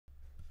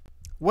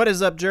What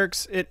is up,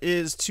 jerks? It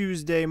is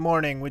Tuesday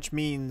morning, which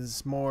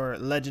means more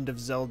Legend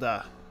of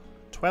Zelda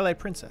Twilight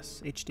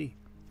Princess HD.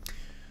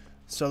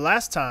 So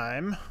last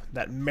time,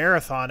 that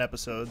marathon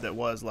episode that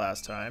was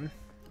last time,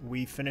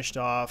 we finished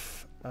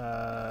off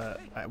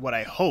what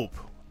I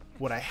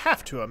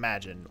have to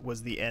imagine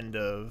was the end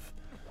of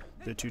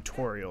the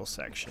tutorial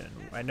section.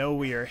 I know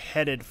we are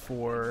headed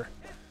for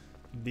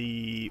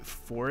the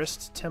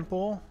forest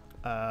temple.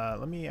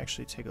 Let me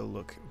actually take a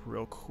look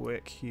real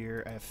quick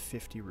here. I have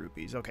 50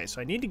 rupees. Okay, so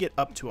I need to get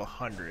up to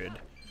 100.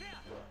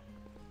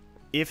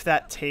 If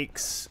that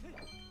takes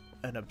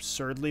an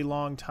absurdly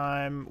long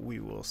time,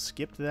 we will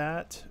skip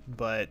that.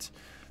 But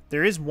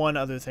there is one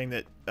other thing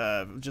that,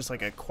 just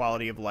like a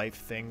quality of life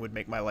thing, would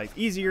make my life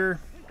easier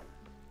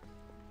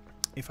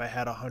if I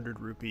had 100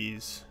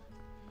 rupees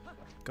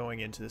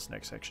going into this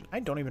next section. I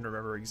don't even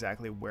remember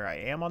exactly where I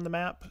am on the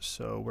map,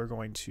 so we're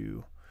going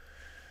to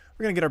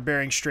get our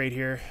bearings straight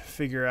here,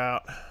 figure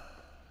out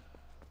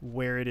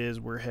where it is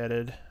we're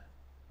headed.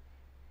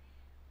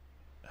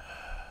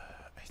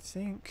 I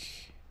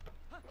think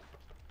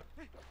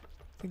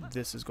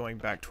this is going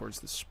back towards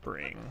the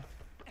spring,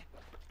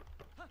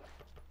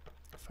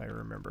 if I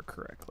remember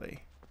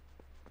correctly.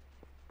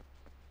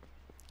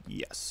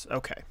 Yes,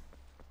 okay.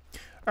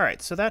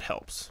 Alright, so that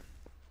helps.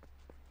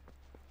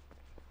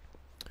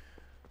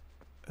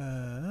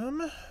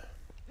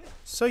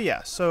 So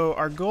yeah, so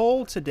our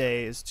goal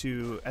today is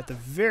to, at the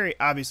very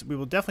obvious, we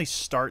will definitely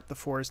start the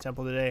forest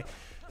temple today.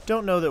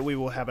 Don't know that we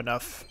will have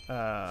enough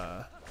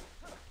time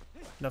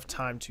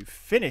to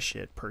finish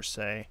it per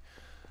se,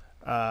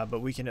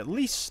 but we can at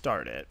least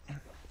start it.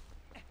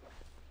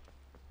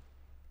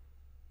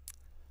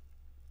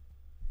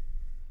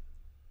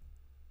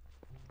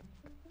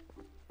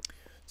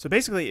 So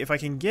basically, if I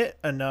can get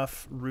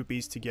enough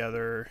rupees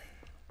together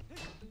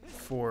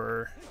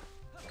to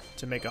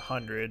make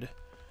 100.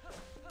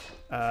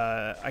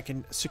 I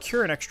can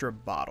secure an extra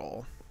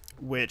bottle,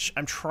 which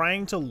I'm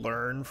trying to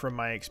learn from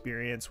my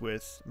experience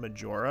with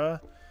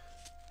Majora,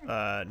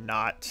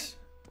 not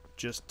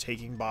just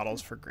taking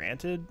bottles for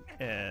granted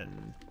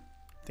and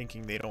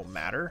thinking they don't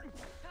matter.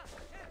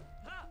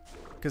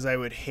 Because I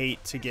would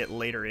hate to get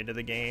later into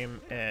the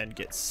game and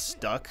get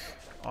stuck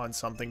on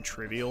something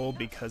trivial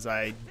because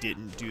I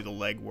didn't do the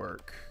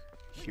legwork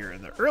here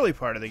in the early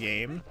part of the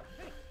game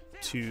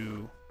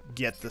to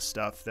get the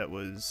stuff that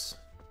was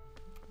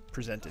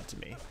presented to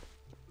me.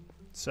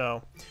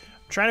 So I'm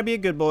trying to be a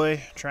good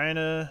boy, trying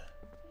to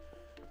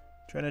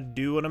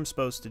do what I'm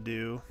supposed to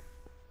do.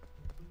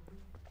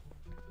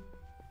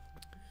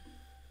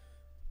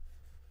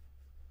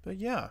 But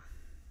yeah,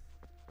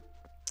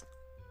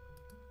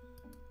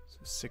 so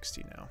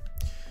 60 now.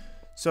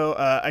 So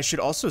I should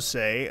also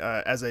say,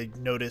 as I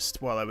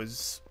noticed while I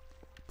was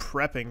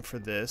prepping for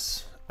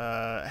this,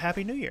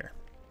 Happy New Year.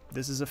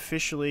 This is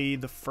officially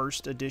the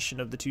first edition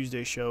of the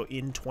Tuesday show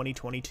in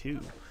 2022,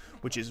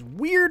 which is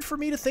weird for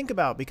me to think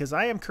about because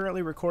I am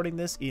currently recording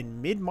this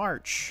in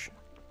mid-March.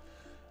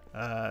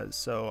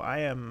 So I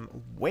am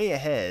way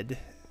ahead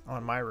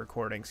on my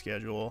recording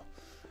schedule,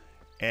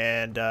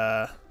 and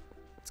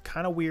it's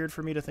kind of weird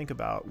for me to think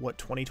about what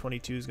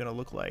 2022 is going to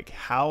look like.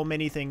 How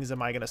many things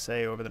am I going to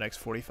say over the next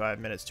 45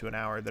 minutes to an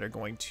hour that are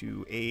going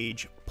to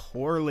age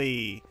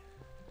poorly?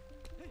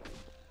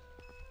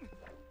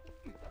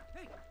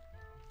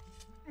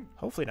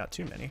 Hopefully not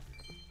too many,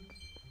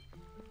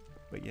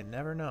 but you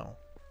never know.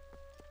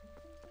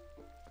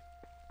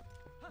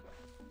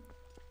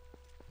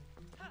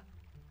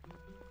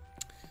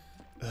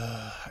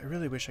 I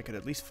really wish I could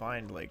at least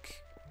find,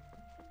 like,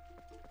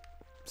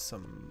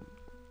 some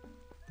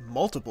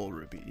multiple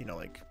rupee, you know,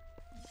 like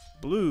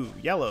blue,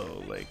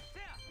 yellow, like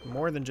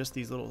more than just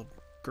these little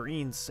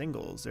green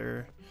singles.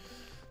 They're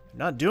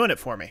not doing it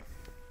for me.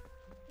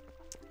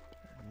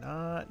 They're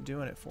not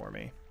doing it for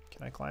me.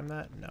 Can I climb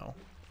that? No.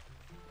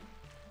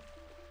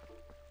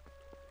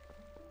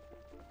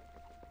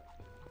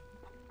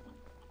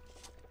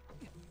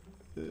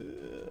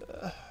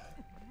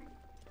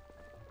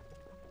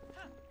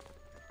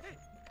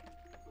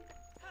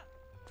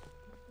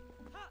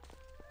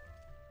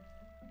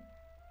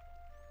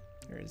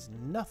 There is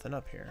nothing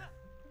up here.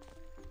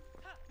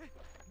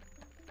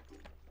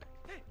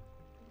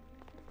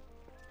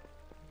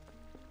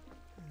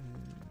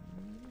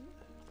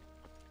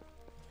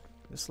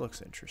 This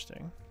looks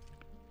interesting.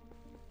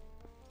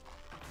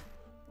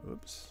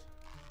 Oops.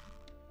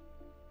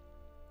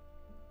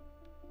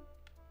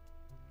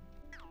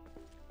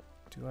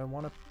 Do I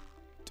want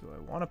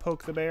to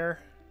poke the bear?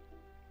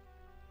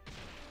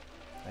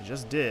 I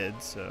just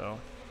did, so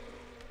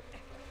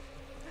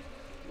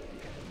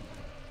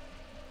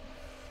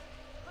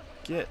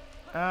get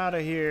out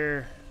of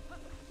here.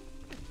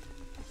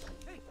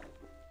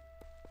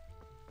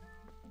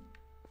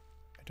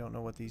 I don't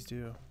know what these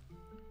do.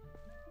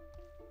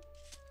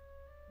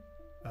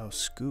 Oh,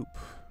 scoop.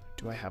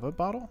 Do I have a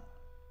bottle?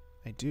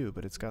 I do,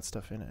 but it's got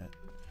stuff in it.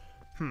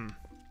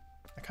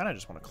 I kind of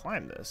just want to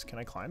climb this. Can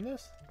I climb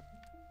this?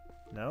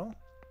 No?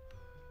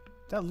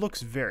 That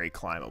looks very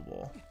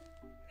climbable.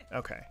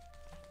 Okay.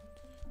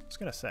 I was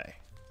gonna say.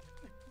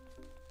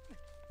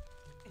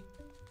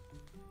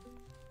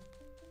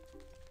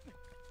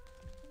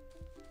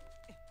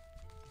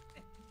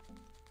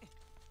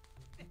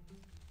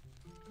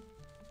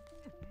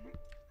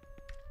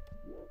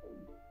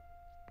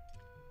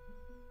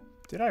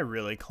 Did I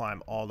really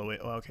climb all the way?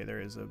 Oh, okay,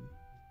 there is a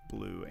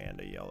blue and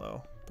a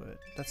yellow, but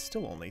that's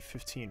still only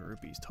 15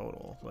 rupees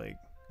total. Like,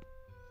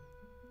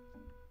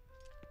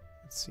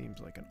 it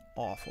seems like an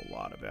awful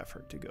lot of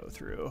effort to go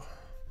through.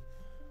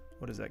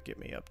 What does that get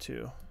me up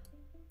to?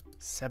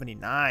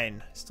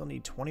 79. Still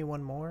need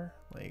 21 more?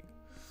 Like,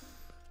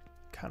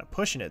 kind of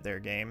pushing it there,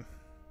 game.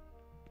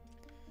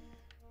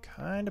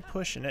 Kind of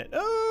pushing it.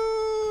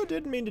 Oh,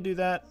 didn't mean to do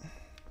that.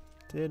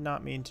 Did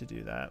not mean to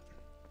do that.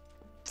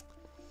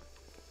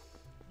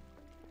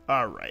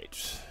 All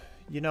right.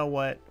 You know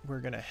what? We're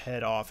going to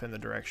head off in the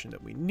direction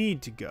that we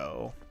need to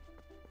go.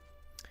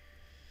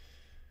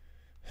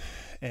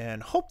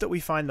 And hope that we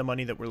find the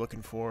money that we're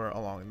looking for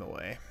along the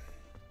way.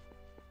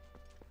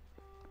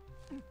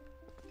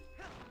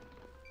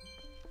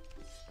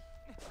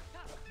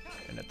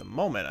 And at the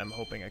moment, I'm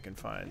hoping I can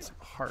find some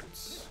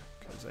hearts,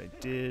 because I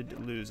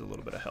did lose a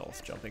little bit of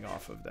health jumping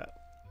off of that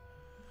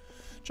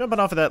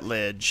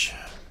ledge.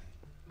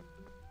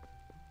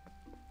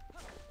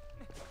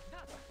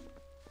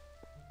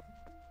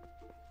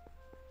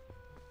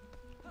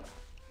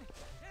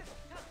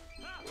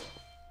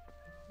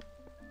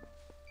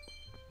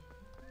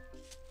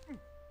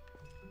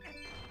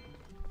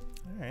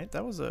 All right,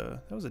 that was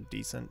a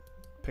decent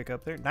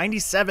pickup there.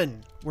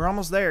 97. We're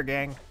almost there,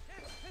 gang.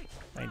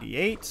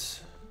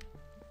 98.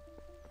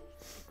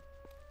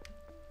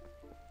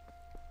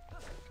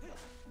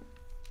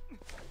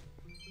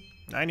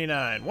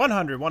 99.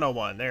 100.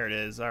 101. There it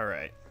is. All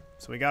right.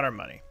 So we got our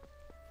money.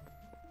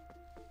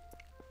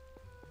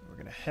 We're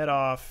going to head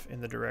off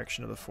in the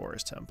direction of the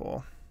Forest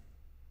Temple.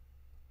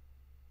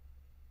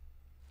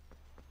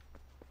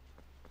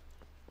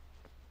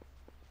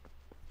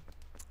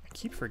 I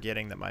keep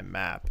forgetting that my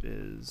map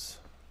is...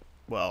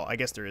 Well, I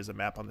guess there is a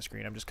map on the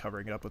screen. I'm just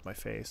covering it up with my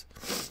face.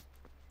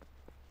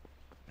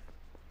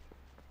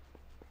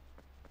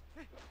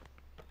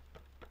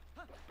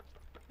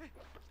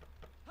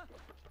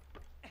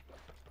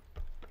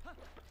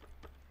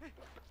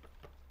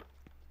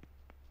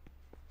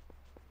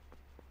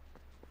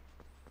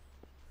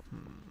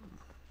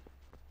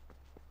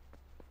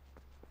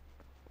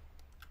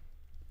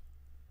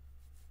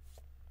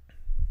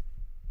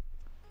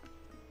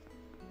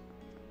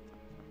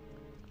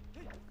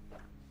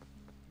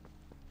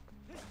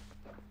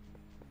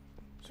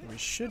 We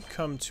should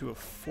come to a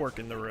fork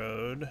in the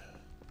road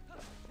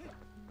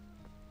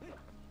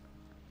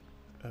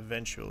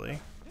eventually.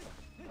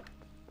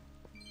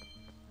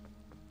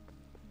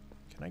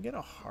 Can I get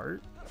a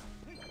heart?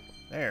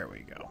 There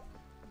we go.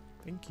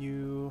 Thank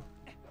you.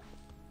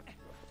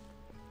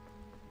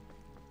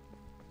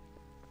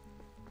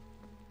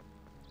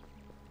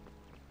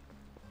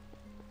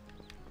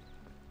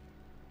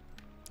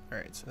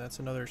 Alright, so that's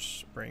another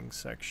spring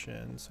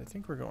section. So I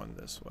think we're going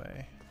this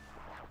way.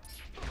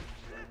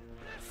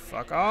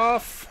 Fuck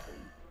off!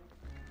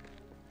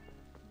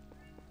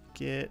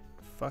 Get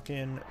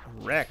fucking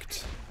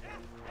wrecked.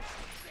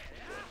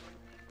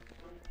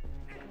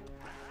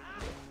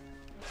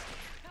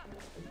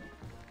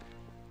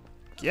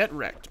 Get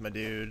wrecked, my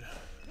dude.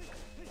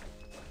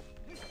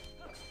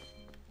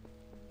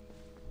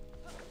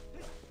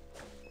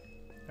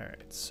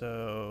 Alright,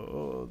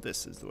 so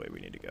this is the way we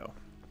need to go.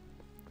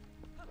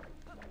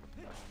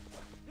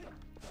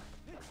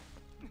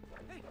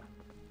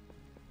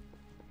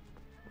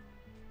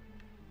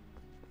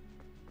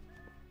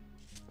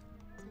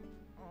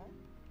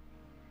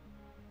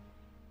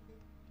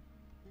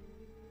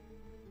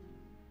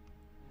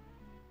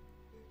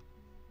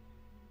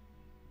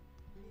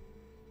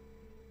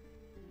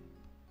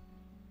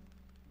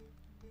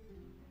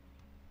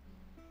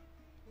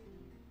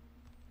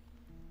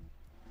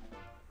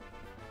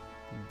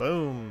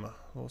 Boom.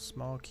 Little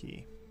small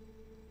key.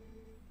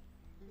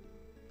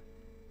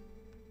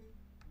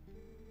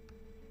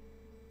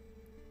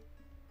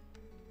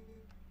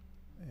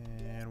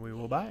 And we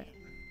will buy it.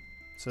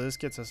 So this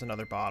gets us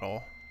another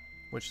bottle,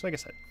 which, like I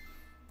said,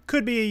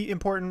 could be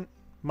important,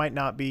 might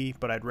not be,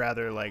 but I'd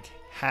rather like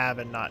have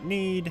and not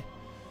need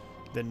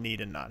than need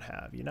and not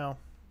have, you know?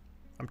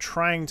 I'm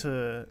trying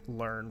to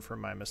learn from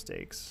my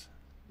mistakes.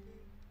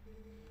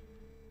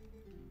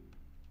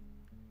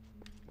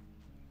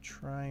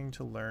 Trying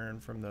to learn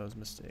from those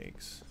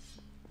mistakes.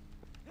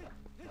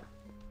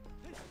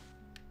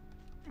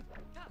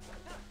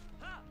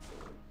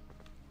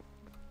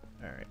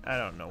 Alright, I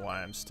don't know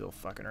why I'm still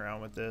fucking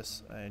around with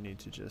this. I need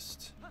to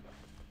just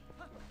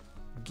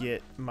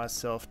get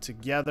myself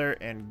together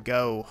and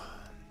go.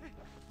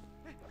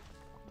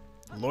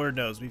 Lord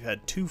knows we've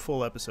had 2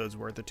 full episodes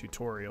worth of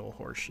tutorial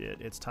horseshit.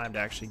 It's time to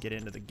actually get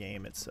into the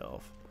game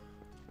itself.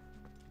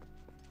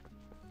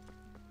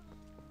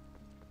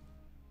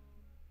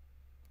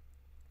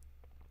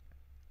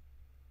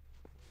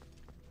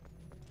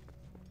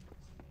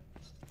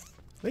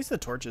 At least the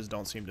torches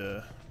don't seem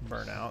to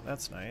burn out.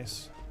 That's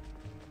nice.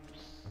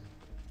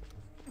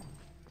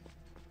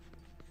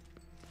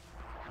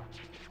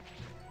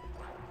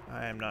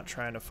 I am not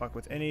trying to fuck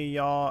with any of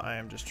y'all. I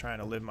am just trying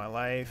to live my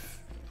life.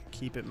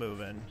 Keep it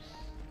moving.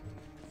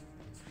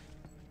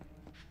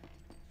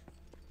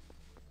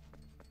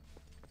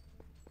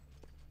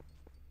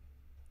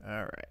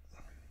 Alright.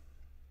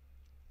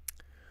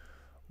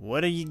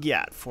 What do you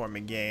got for me,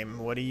 game?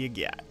 What do you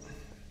got?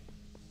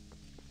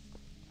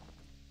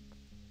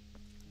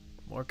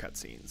 More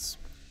cutscenes.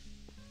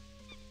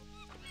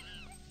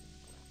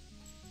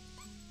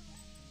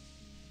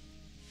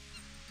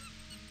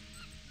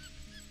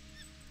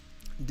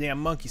 Damn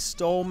monkey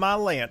stole my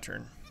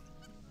lantern.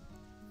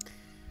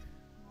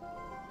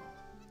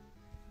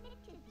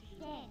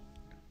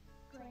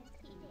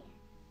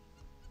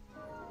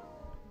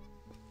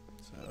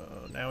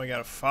 So now we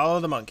gotta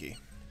follow the monkey.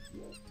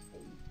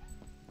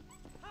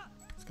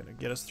 It's gonna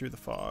get us through the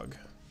fog.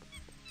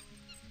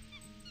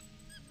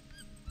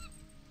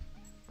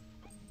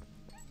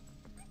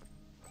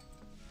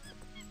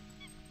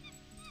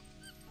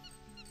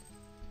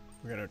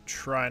 We're gonna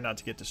try not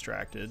to get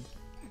distracted.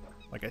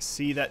 Like, I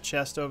see that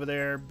chest over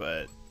there,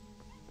 but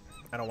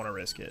I don't want to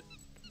risk it.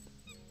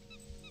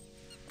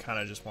 Kind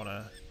of just want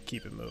to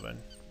keep it moving.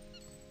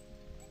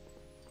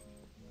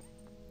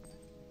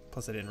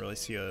 Plus, I didn't really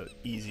see a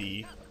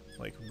easy,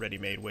 like,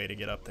 ready-made way to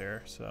get up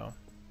there, so.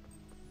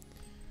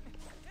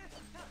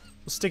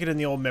 We'll stick it in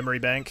the old memory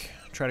bank.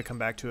 Try to come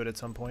back to it at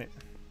some point.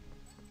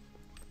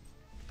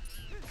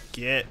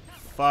 Get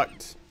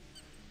fucked.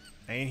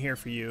 I ain't here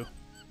for you.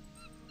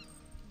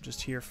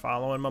 Just here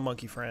following my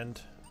monkey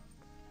friend.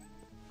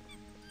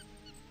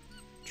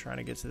 Trying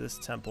to get to this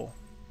temple.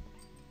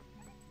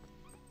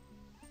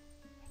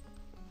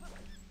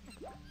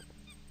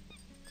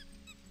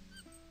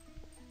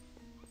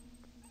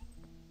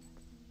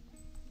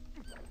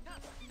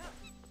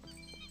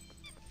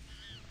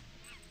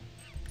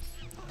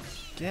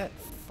 Get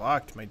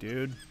fucked, my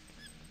dude.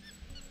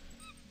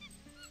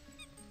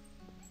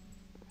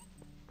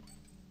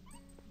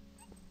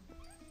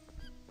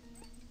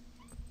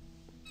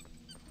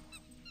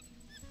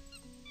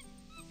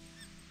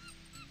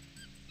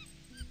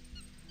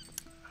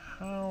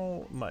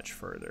 How much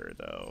further,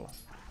 though?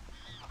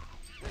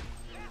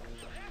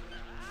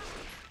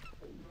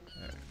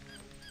 Right.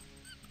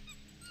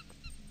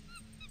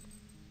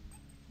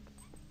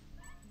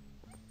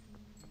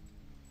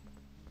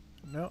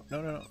 No,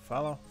 no, no, no.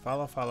 Follow,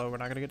 follow, follow. We're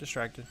not going to get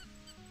distracted.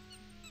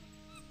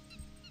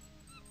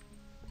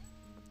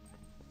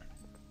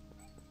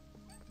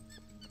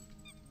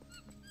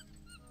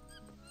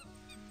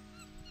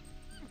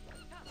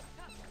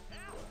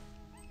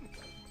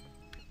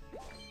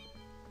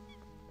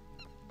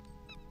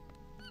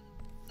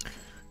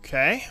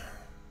 Okay,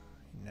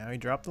 now he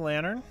dropped the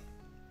lantern.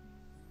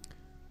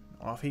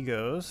 Off he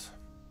goes.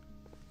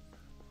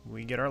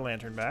 We get our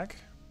lantern back.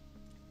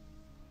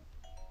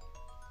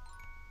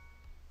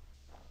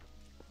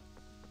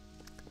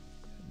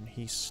 And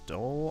he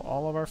stole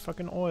all of our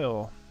fucking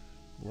oil,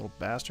 little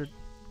bastard.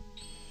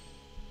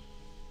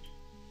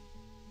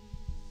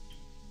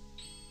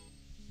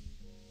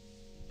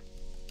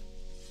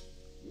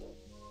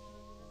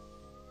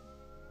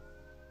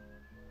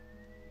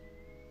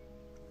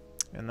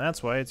 And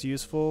that's why it's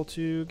useful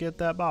to get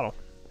that bottle.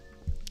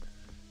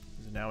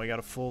 Now we got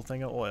a full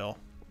thing of oil.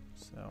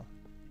 So,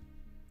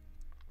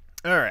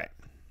 all right.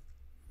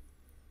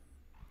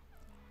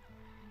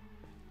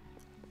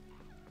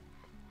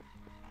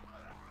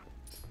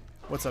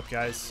 What's up,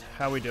 guys?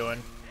 How we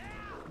doing?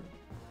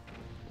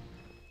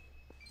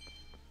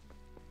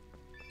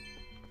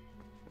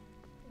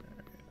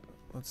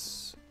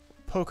 Let's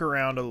poke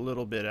around a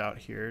little bit out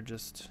here.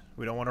 Just,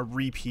 we don't want a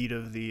repeat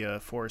of the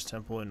Forest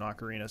Temple and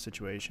Ocarina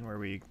situation where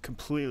we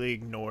completely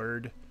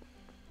ignored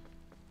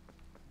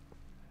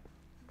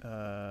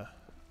the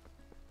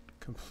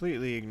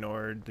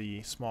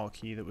small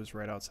key that was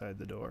right outside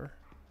the door.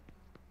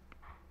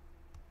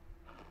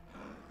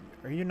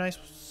 Are you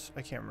nice?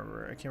 I can't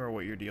remember. I can't remember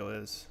what your deal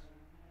is.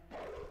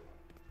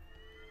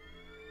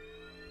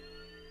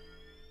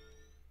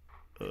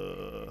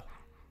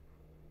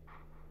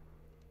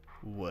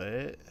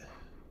 What?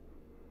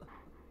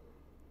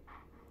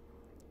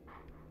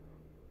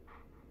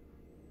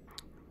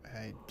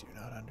 I do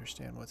not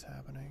understand what's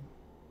happening.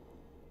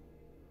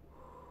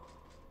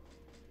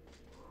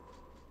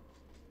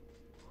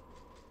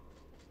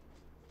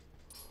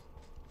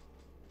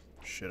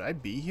 Should I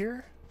be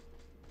here?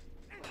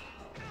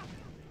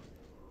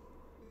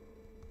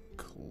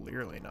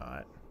 Clearly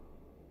not.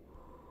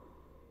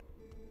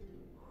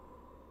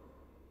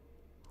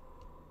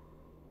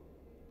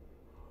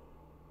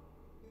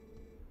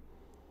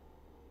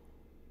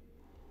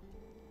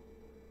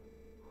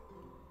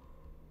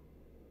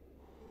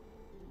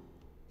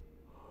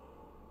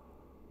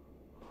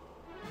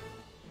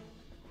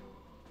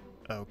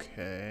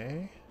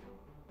 Okay.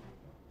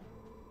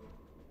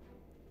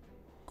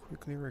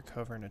 Quickly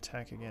recover and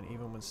attack again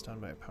even when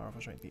stunned by a powerful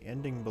strike. The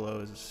ending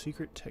blow is a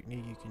secret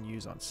technique you can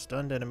use on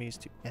stunned enemies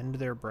to end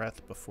their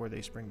breath before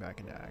they spring back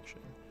into action.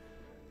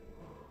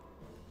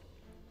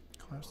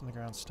 Collapse on the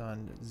ground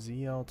stunned.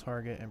 ZL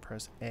target and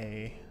press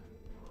A.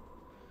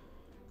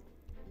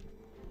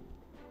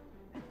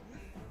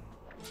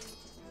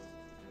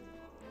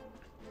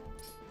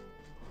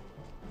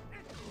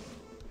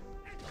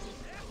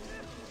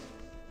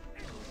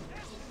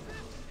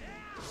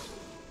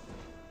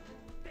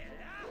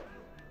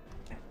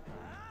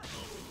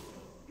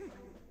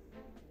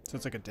 So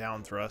it's like a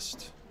down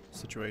thrust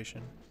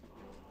situation.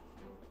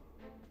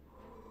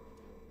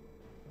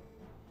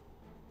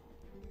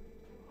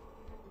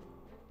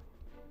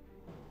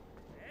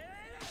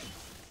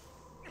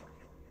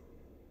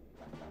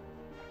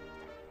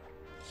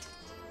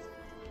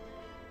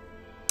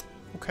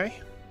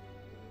 Okay.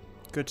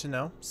 Good to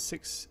know.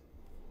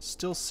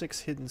 Still six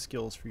hidden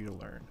skills for you to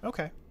learn.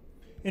 Okay.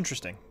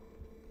 Interesting.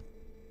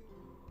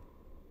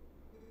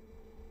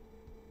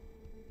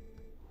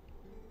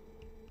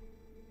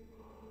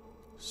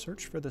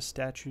 Search for the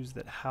statues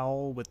that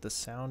howl with the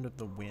sound of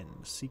the wind.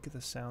 Seek the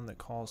sound that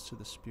calls to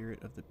the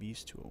spirit of the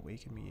beast to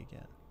awaken me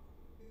again.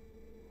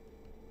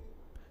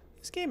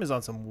 This game is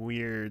on some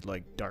weird,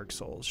 like, Dark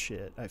Souls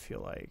shit, I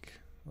feel like.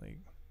 Alright.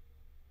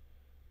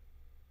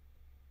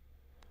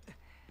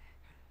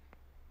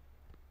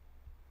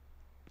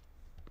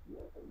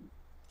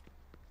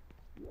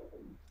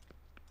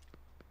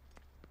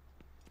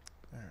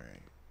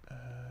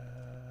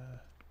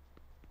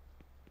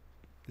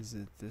 Is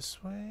it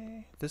this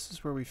way? This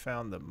is where we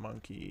found the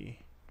monkey.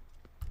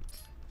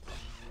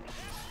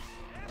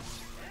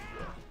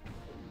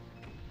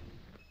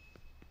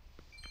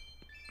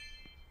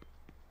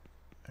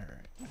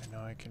 Alright, I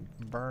know I can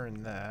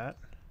burn that.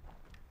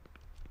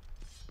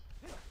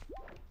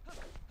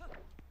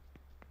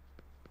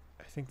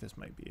 I think this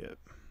might be it.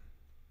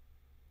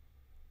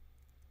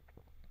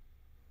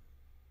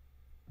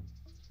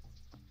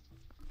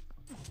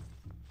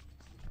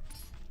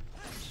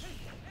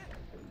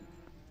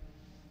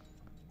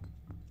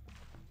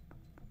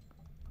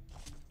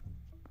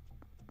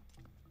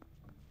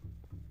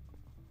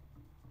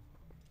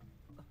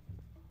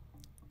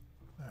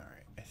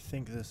 I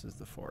think this is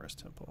the forest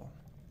temple.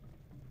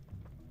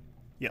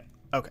 Yep.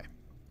 Okay.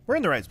 We're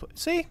in the right place.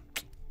 See?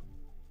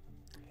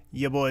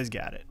 You boys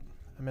got it.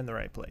 I'm in the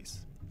right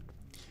place.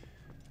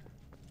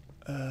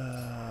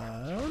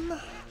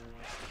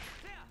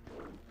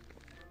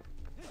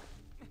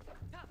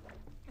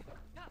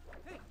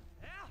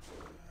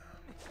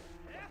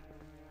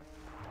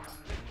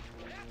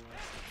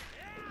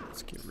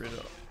 Let's get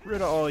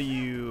rid of all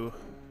you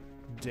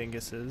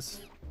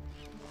dinguses.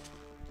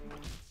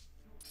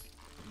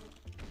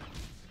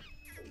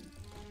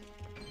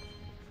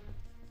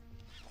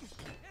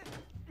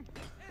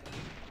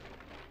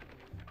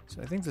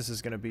 So I think this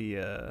is going to be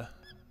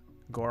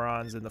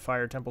Goron's in the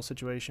Fire Temple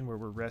situation where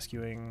we're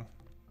rescuing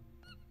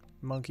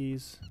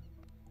monkeys.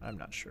 I'm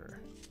not sure.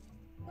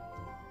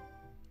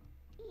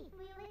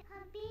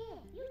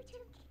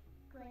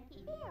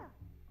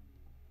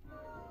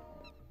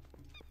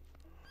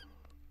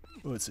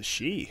 Oh, it's a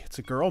she. It's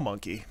a girl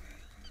monkey.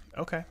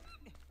 Okay.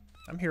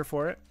 I'm here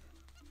for it.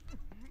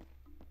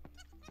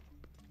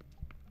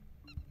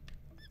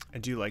 I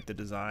do like the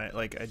design.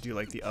 Like, I do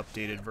like the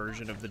updated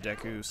version of the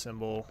Deku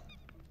symbol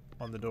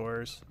on the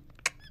doors.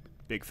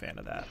 Big fan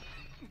of that.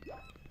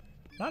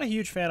 Not a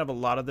huge fan of a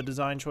lot of the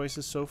design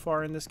choices so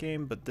far in this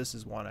game, but this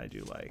is one I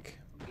do like.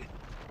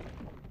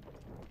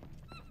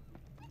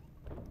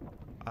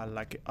 I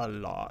like it a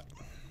lot.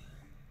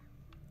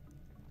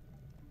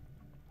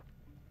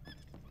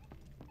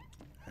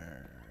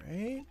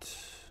 Alright.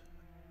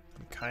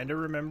 I'm kind of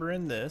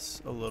remembering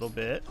this a little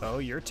bit. Oh,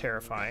 you're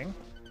terrifying.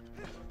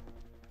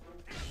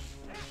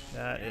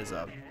 That is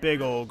a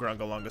big old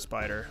Grungalunga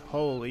spider.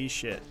 Holy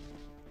shit.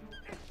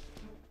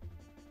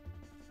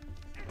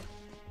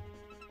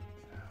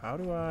 How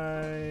do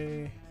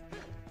I...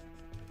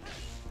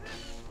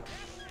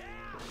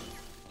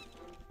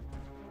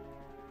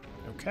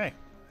 Okay,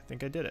 I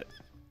think I did it.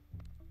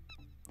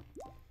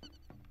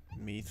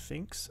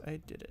 Methinks I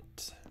did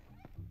it.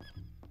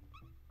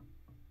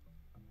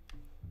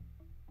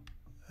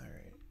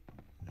 Alright.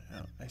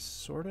 Now, I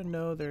sort of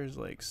know there's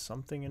like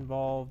something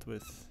involved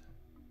with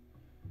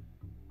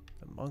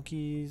the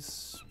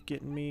monkeys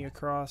getting me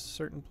across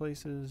certain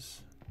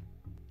places.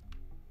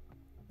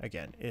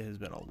 Again, it has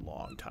been a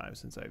long time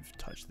since I've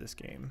touched this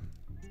game.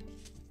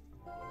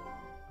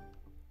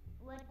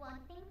 What one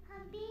thing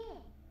can be?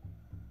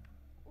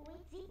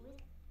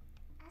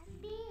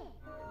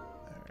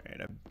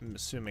 Alright, I'm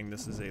assuming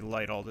this is a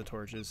light all the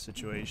torches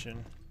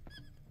situation.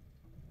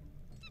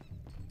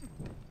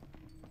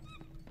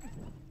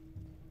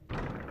 There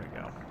we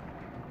go.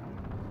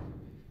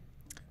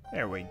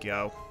 There we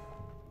go.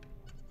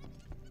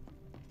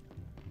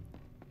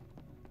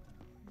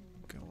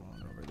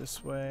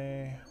 This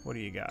way. What do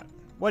you got?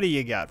 What do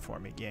you got for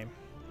me, game?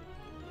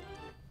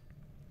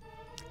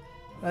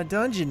 A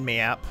dungeon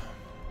map.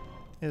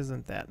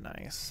 Isn't that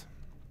nice?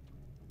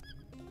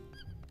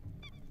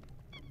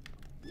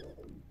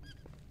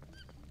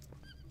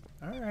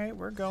 Alright,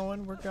 we're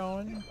going, we're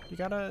going.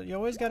 You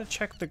always gotta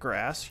check the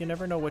grass. You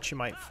never know what you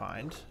might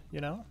find, you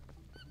know?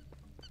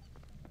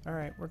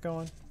 Alright, we're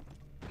going.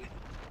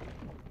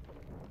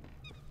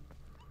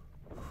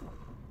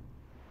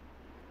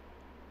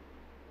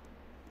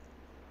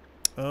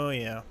 Oh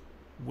yeah,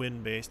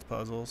 wind-based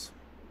puzzles.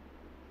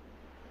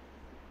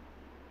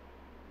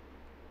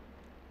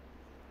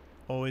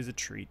 Always a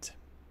treat.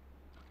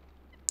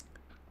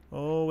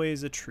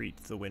 Always a treat,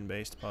 the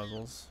wind-based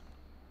puzzles.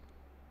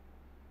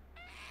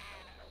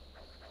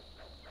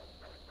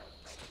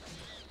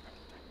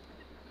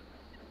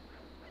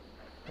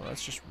 Well,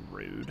 that's just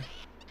rude.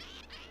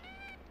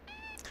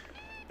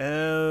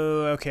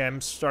 Oh, okay,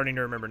 I'm starting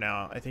to remember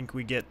now. I think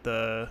we get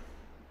the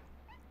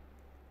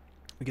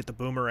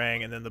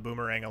boomerang, and then the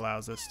boomerang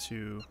allows us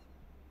to,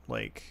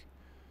 like,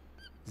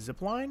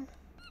 zipline?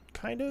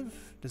 Kind of?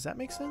 Does that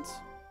make sense?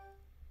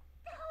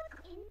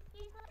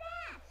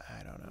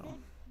 I don't know.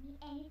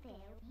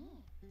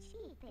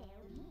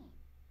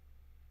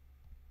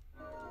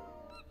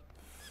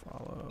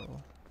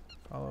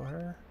 Follow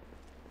her.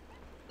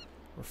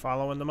 We're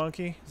following the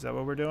monkey? Is that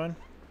what we're doing?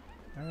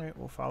 Alright,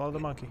 we'll follow the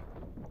monkey.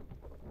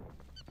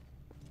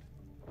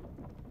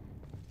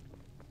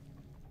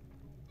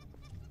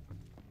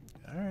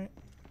 Alright.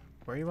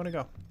 Where you want to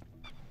go?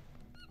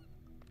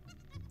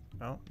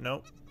 Oh,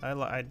 nope. I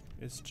lied.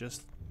 It's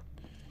just...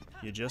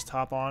 You just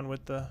hop on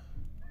with the...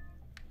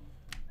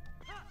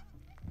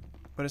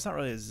 But it's not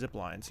really a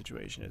zipline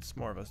situation. It's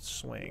more of a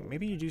swing.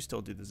 Maybe you do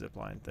still do the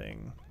zipline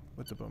thing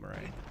with the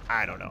boomerang.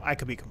 I don't know. I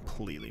could be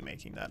completely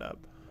making that up.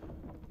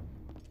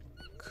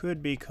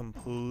 Could be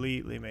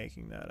completely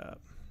making that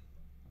up.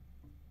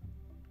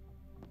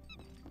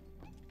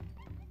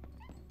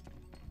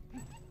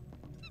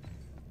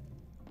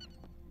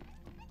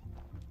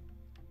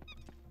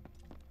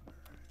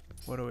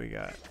 What do we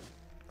got?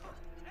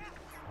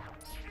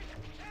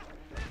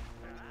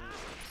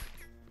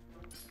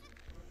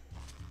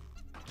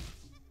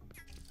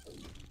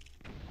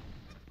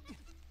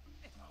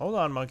 Hold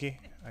on, monkey.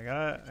 I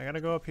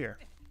gotta go up here.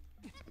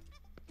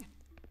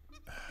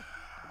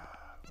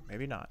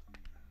 Maybe not.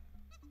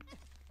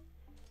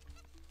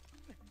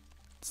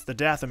 It's the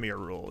Dathomir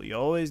rule. You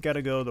always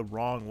gotta go the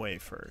wrong way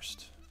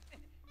first.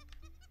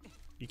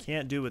 You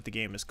can't do what the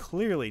game is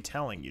clearly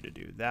telling you to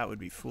do. That would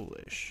be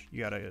foolish. You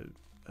gotta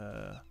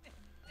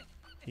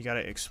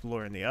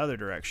explore in the other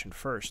direction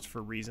first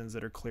for reasons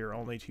that are clear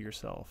only to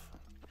yourself.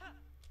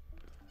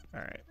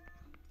 Alright.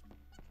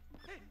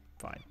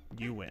 Fine.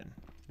 You win.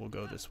 We'll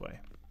go this way.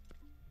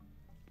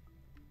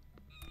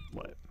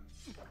 What?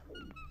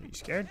 Are you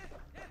scared?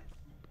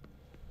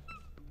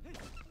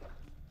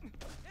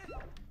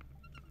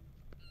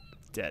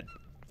 Dead.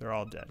 They're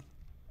all dead.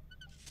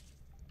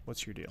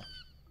 What's your deal?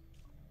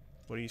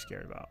 What are you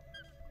scared about?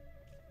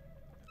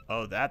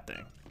 Oh, that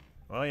thing.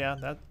 Well,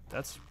 yeah,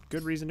 that's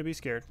good reason to be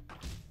scared.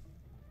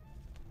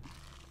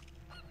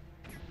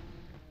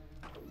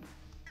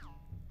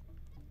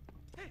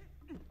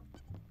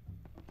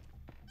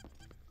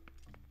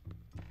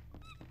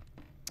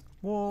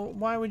 Well,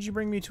 why would you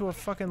bring me to a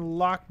fucking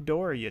locked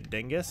door, you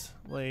dingus?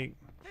 Like,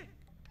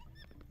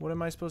 what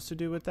am I supposed to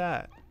do with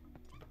that?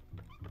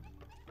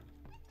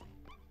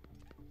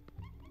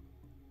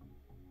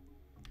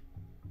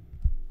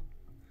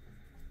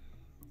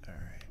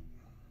 Alright.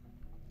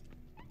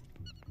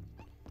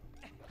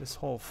 This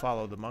whole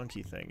follow the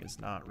monkey thing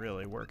is not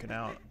really working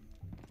out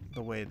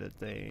the way that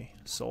they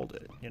sold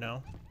it, you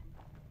know?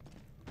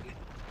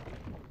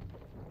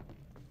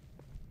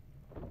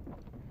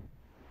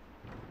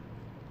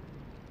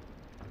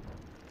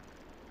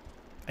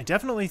 I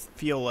definitely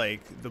feel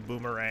like the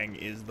boomerang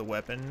is the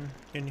weapon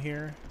in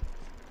here,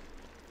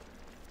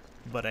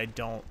 but I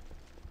don't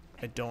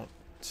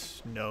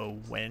know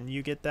when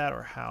you get that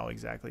or how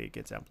exactly it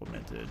gets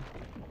implemented.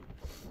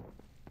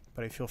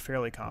 But I feel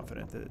fairly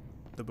confident that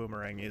the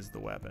boomerang is the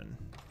weapon.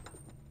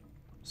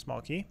 Small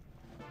key.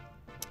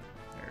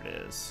 There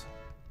it is.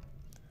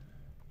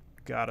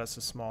 Got us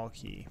a small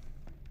key.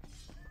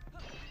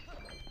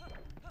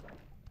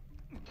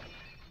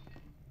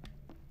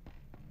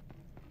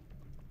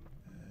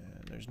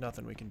 There's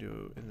nothing we can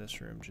do in this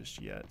room just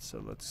yet,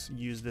 so let's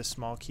use this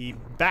small key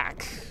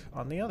back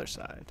on the other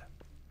side.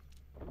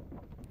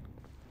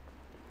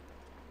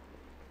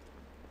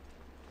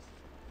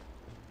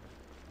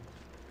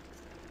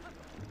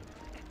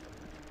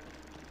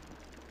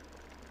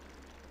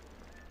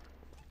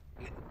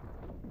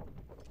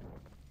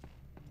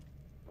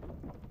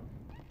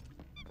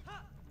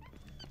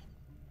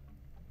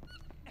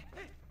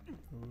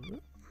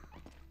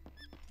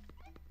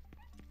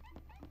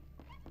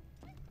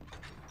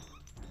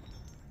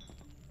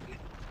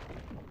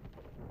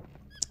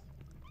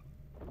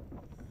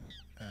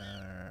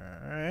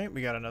 Alright,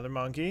 we got another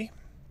monkey.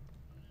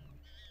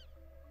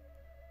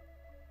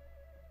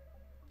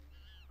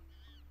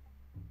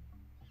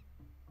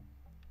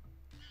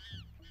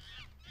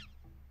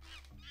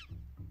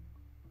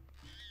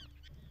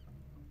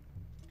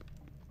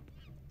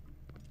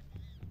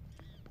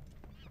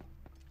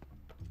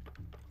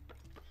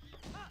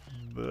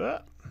 But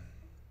at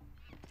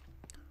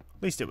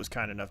least it was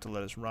kind enough to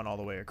let us run all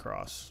the way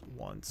across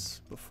once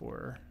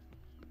before.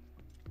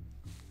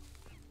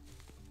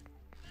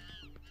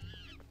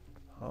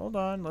 Hold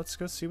on, let's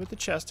go see what the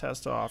chest has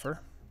to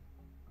offer.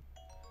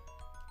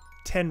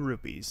 10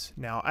 rupees.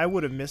 Now, I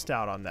would have missed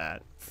out on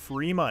that.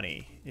 Free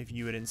money if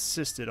you had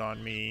insisted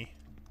on me.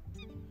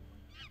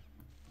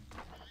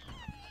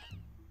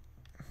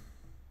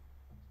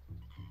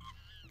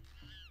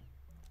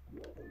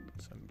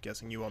 So I'm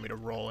guessing you want me to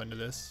roll into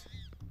this.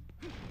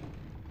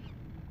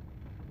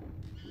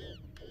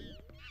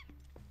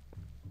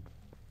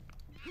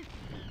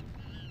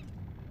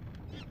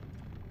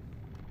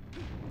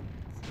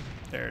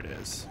 There it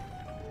is.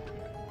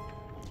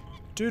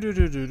 Do do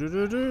do do do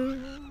do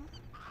do.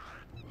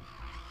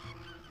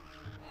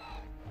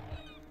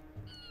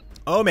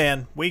 Oh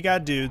man, we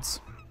got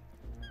dudes.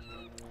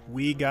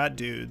 We got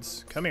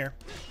dudes. Come here.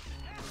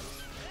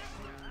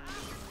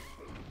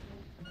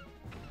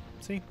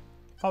 See?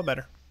 All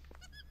better.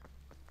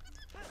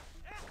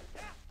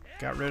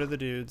 Got rid of the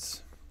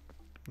dudes.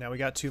 Now we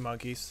got 2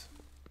 monkeys.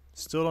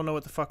 Still don't know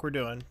what the fuck we're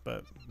doing,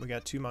 but we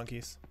got 2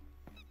 monkeys.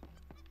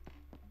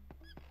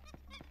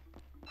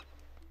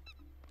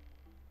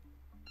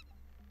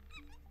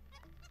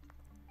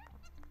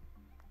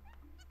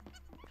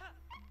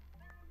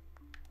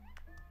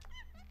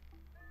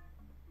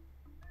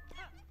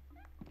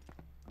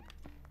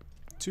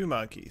 Two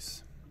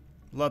monkeys.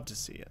 Love to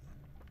see it.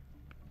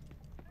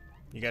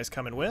 You guys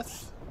coming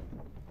with?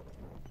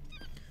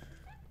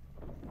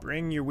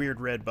 Bring your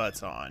weird red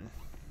butts on.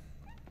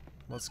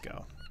 Let's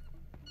go.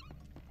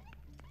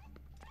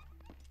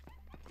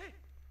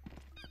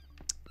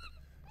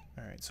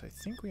 Alright, so I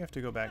think we have to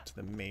go back to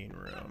the main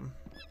room.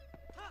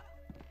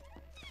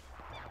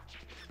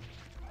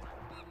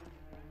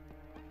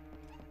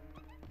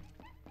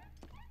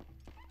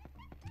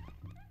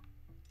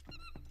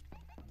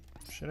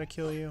 Should I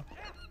kill you?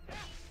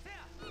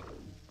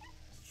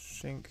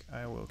 Think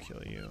I will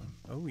kill you.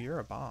 Oh, you're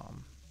a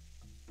bomb.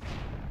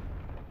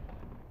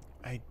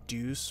 I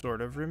do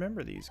sort of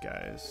remember these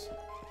guys.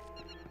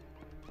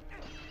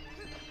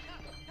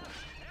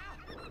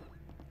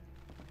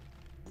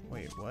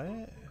 Wait,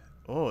 what?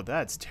 Oh,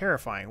 that's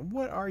terrifying.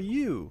 What are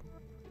you?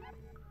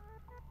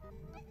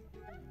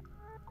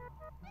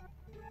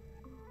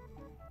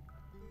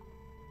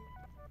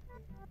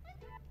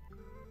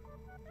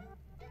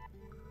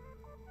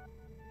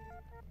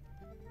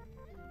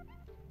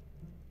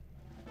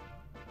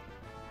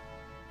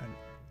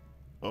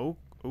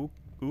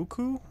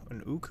 Uku?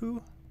 An Uku?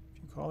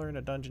 If you call her in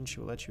a dungeon, she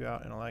will let you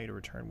out and allow you to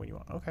return when you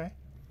want. Okay.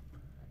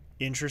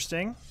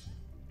 Interesting.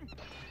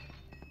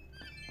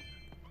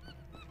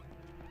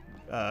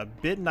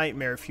 Bit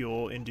nightmare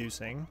fuel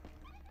inducing,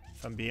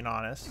 if I'm being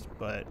honest,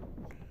 but...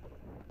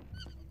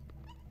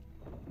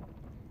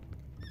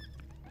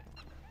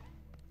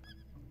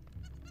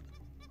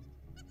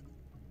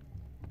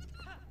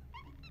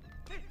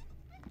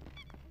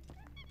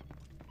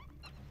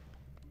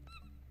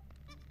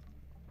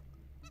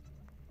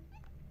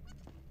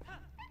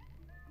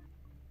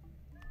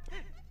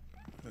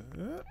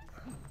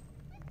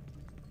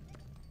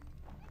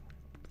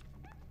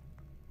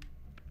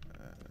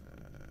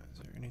 is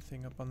there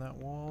anything up on that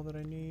wall that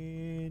I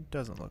need?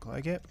 Doesn't look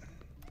like it.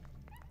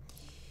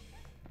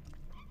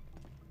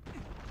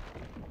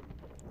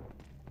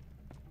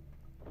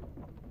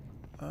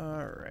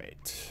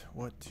 Alright.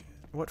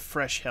 What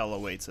fresh hell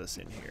awaits us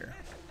in here?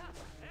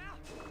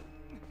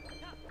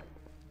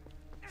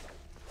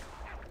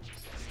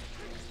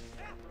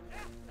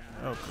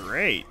 Oh,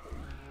 great.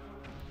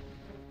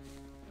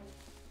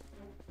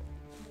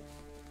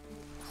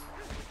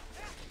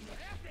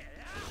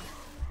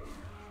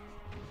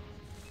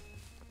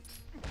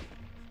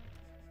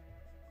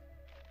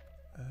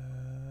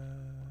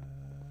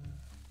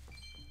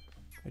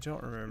 I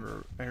don't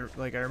remember. I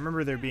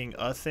remember there being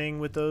a thing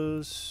with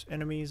those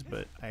enemies,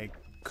 but I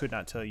could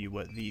not tell you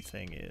what the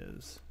thing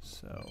is.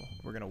 So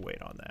we're gonna wait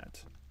on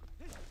that.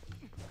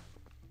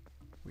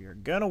 We are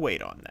gonna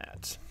wait on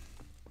that.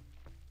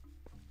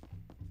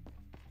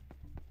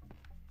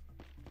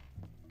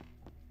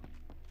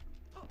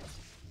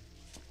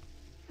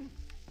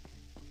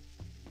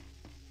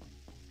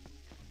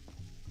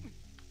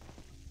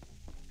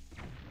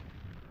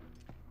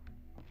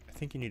 I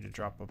think you need to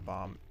drop a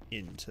bomb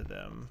into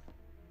them.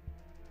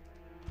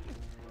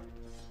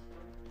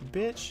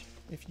 Bitch,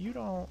 if you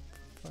don't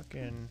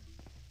fucking...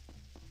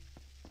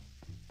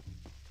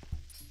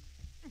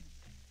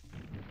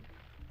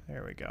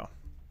 There we go.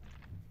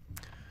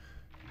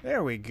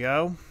 There we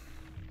go.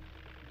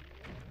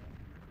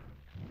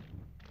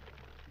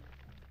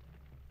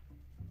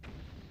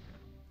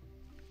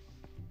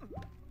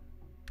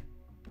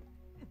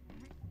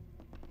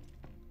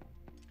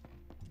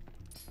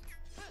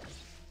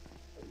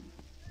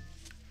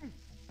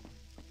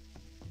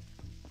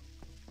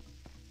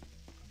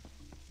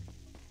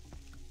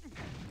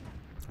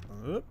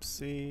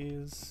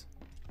 Oopsies.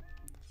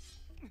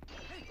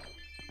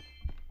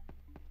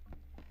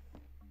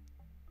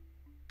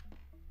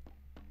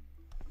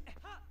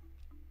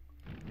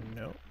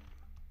 Nope.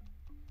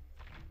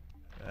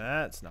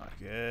 That's not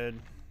good.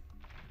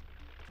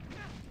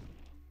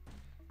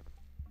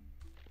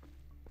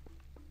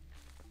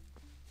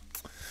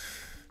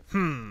 Do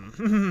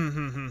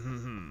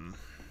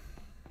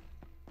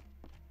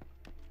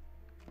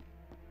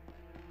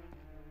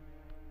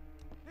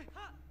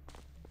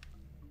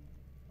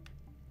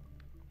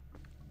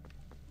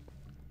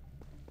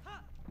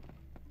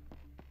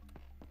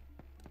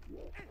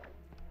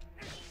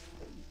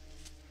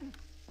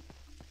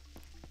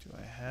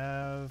I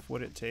have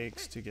what it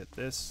takes to get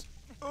this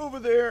over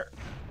there?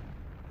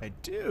 I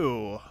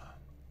do.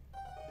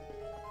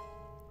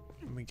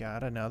 And we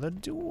got another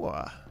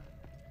door.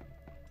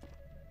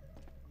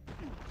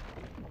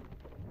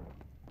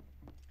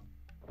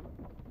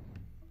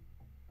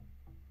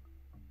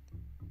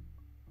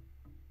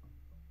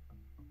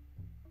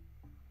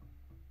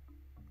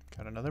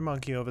 another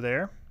monkey over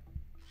there.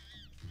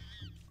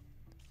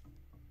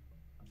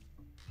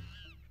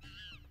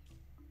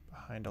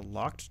 Behind a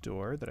locked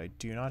door that I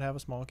do not have a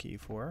small key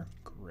for.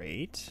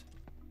 Great.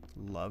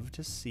 Love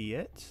to see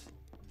it.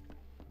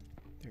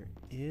 There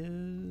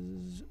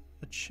is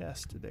a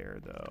chest there,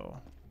 though.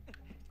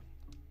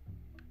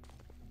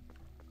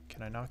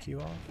 Can I knock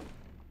you off?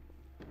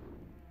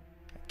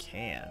 I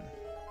can.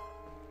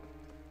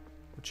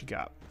 What you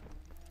got?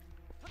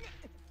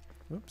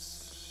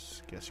 Oops.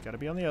 Guess you gotta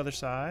be on the other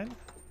side.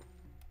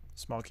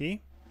 Small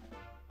key.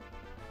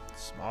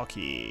 Small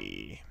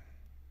key.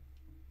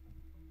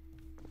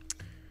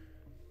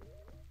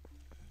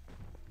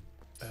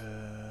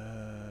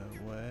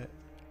 What?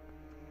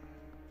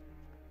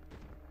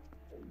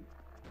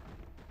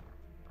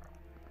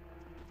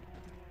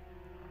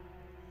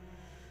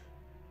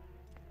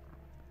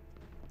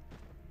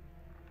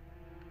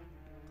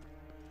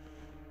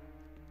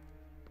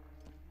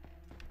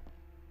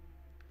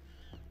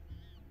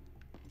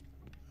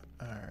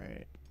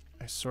 Alright.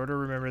 I sort of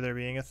remember there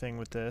being a thing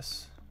with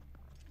this.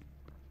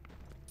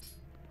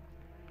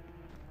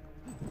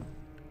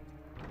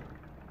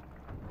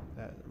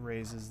 That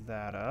raises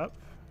that up.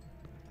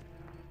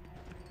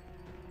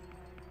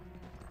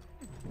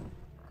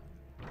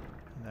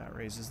 And that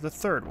raises the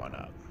third one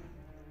up.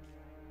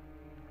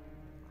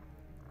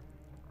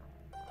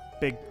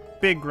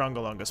 Big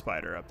Grungalunga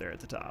spider up there at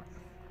the top.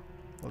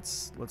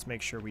 Let's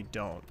make sure we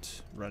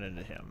don't run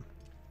into him.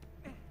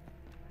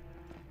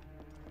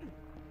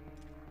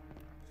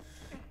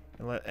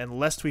 And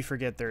lest we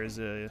forget, there is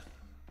a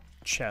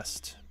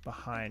chest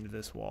behind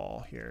this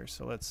wall here,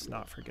 so let's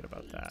not forget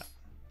about that.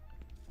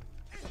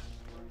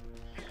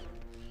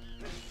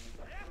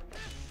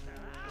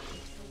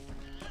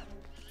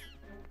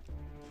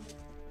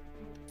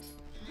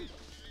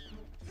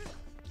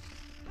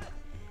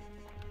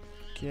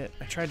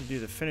 I tried to do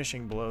the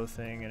finishing blow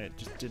thing and it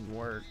just didn't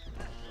work.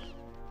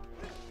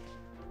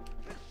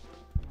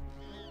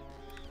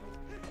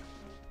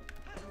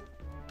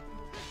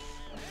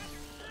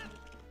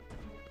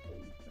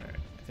 Alright,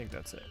 I think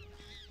that's it.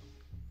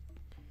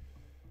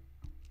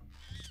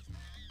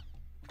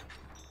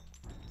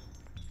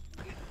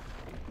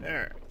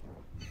 Alright.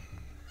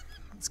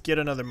 Let's get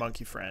another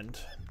monkey friend.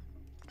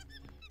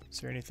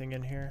 Is there anything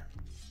in here?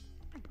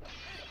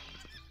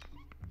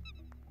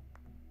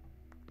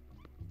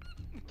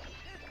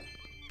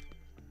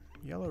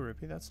 Yellow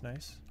rupee, that's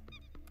nice.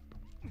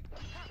 And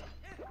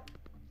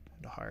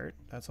a heart,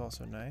 that's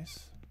also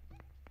nice.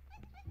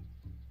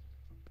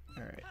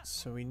 Alright,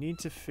 so we need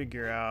to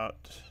figure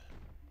out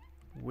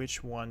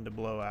which one to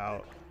blow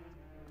out.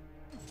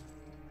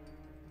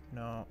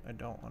 No, I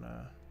don't want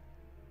to...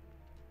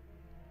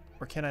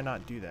 Or can I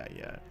not do that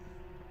yet?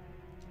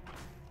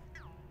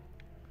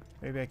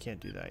 Maybe I can't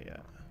do that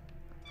yet.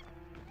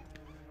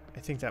 I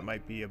think that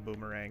might be a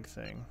boomerang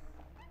thing.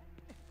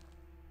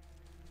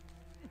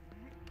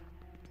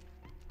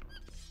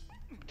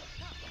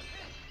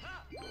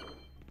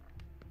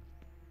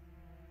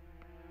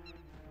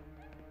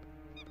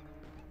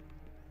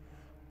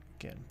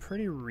 Again,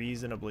 pretty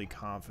reasonably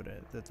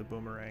confident that the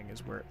boomerang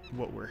is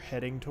what we're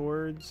heading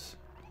towards.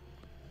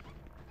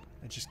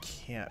 I just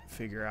can't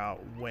figure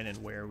out when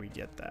and where we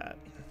get that.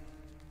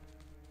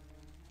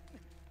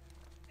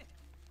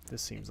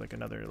 This seems like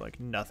another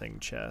nothing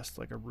chest,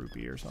 like a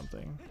rupee or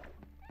something.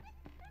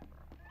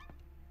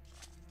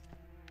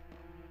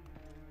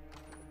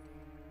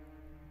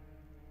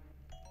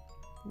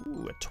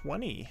 Ooh, a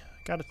 20.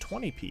 Got a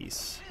 20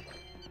 piece.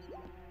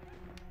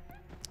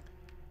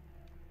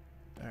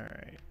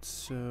 Alright,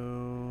 so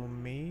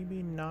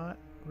maybe not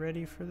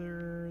ready for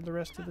the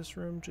rest of this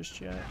room just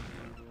yet.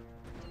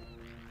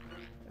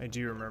 I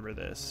do remember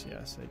this.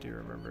 Yes, I do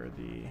remember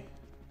the...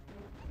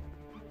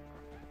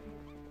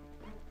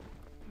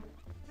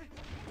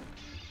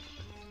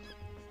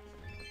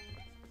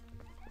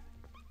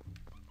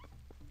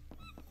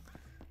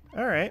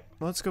 Alright,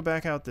 let's go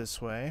back out this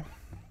way.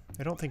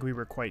 I don't think we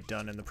were quite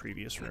done in the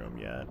previous room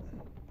yet.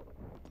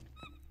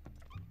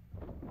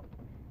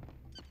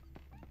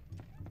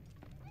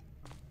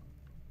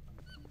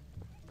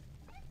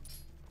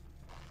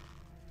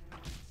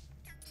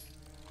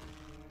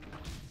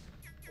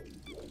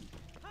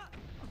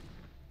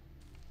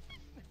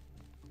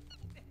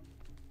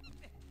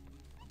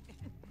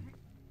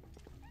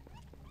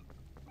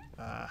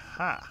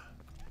 Aha.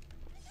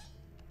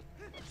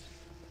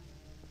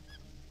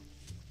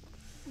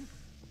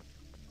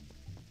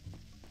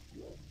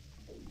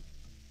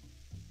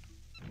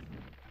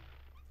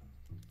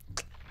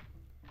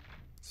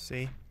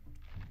 See?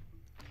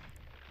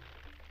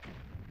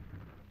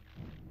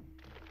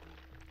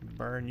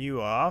 Burn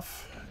you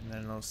off, and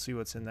then I'll see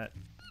what's in that.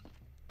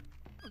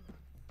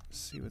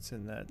 See what's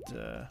in that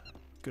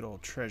good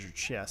old treasure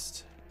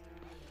chest.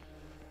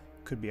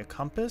 Could be a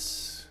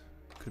compass.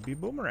 Could be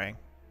boomerang.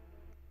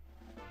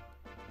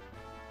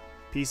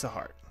 Piece of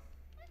heart.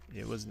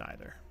 It was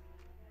neither.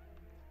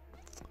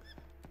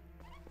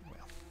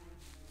 Well,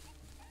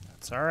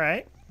 that's all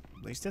right.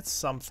 At least it's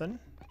something.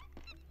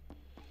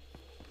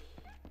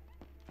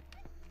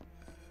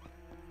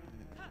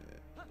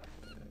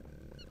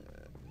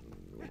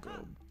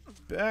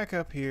 back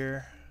up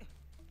here.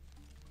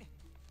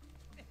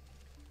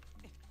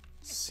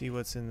 See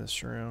what's in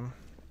this room.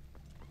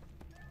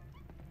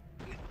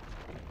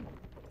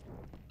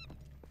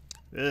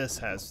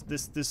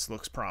 This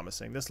looks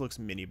promising. This looks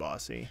mini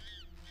bossy.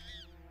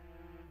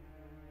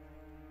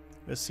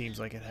 This seems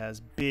like it has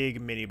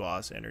big mini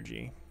boss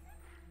energy.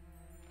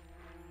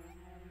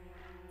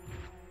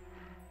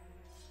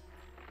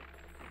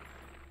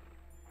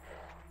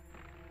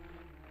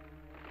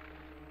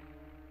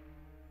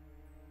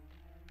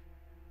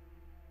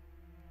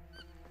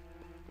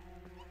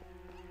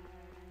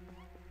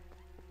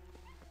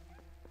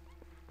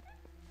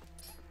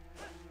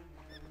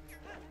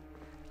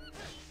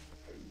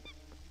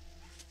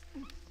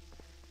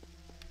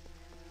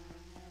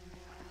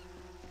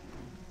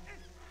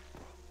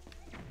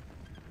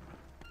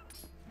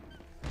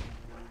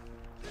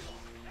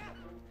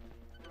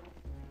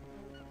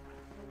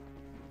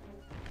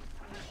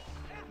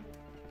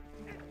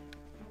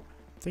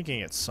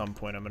 Thinking at some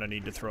point I'm gonna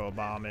need to throw a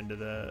bomb into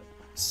the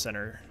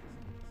center,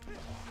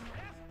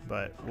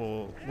 but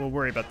we'll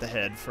worry about the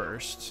head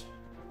first.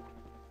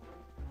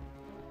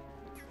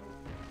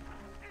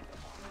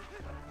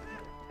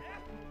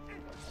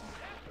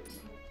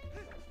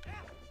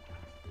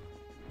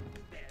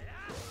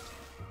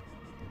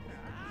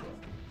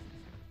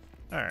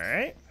 All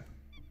right,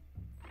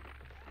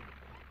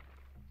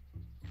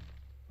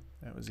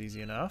 that was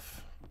easy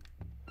enough.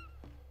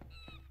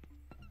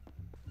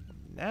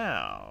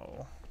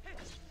 Now,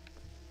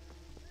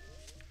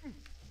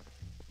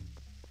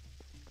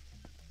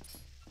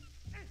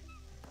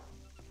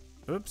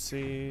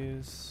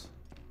 oopsies.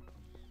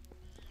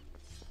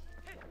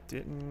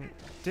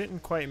 Didn't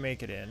quite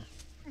make it in.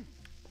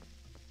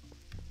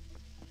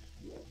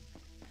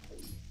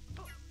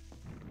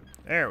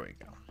 There we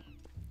go.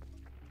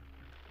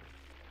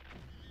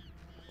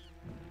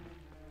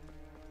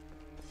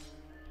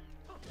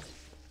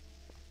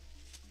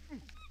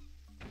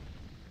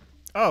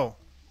 Oh.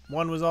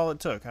 One was all it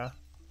took, huh?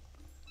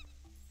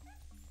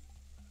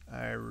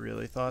 I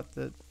really thought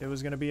that it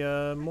was going to be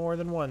a more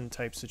than one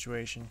type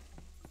situation.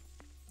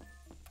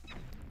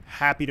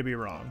 Happy to be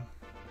wrong.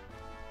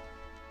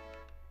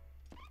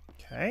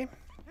 Okay.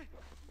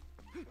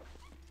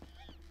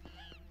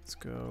 Let's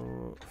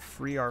go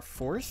free our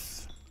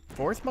fourth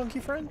monkey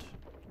friend.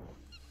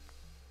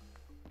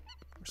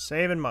 We're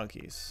saving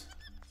monkeys.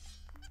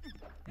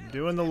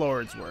 Doing the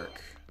Lord's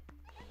work.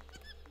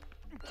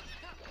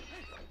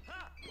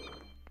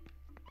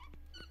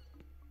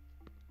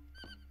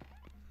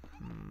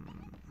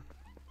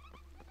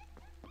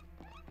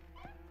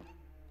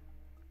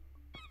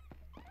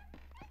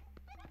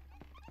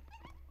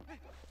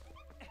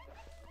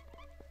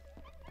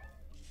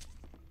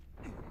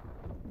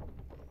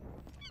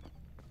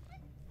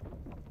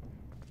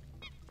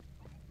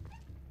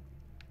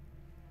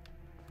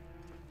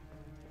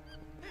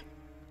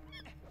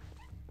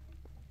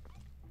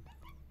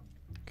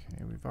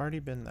 We've already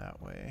been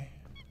that way,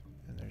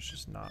 and there's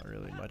just not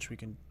really much we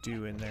can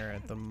do in there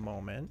at the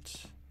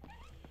moment.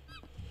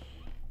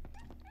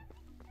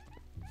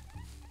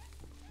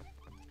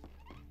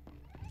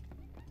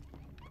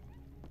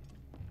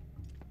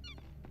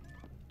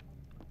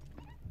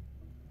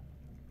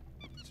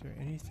 Is there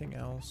anything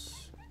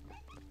else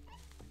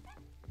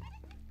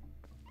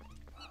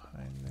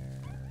behind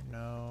there?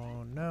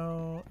 No,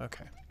 no.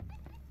 Okay.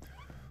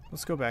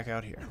 Let's go back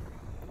out here.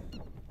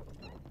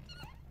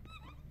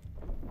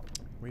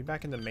 Are we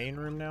back in the main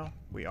room now?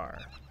 We are.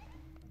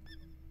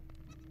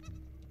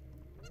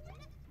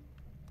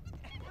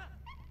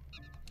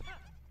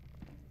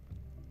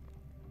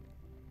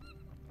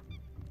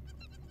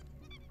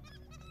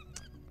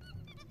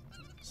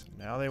 So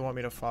now they want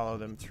me to follow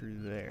them through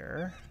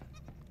there.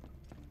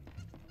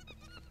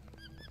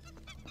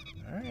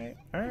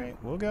 Alright,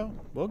 we'll go.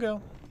 We'll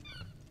go.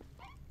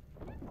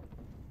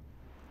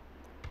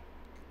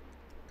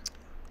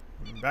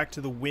 Back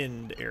to the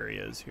wind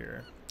areas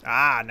here.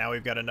 Ah, now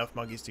we've got enough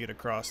monkeys to get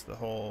across the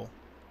whole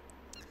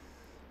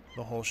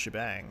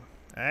shebang.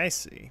 I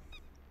see.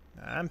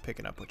 I'm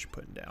picking up what you're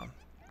putting down.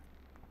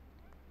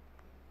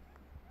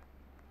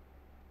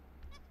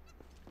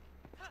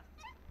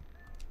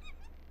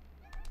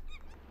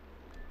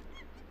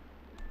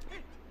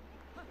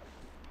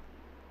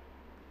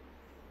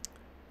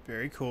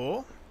 Very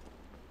cool.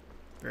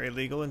 Very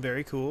legal and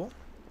very cool.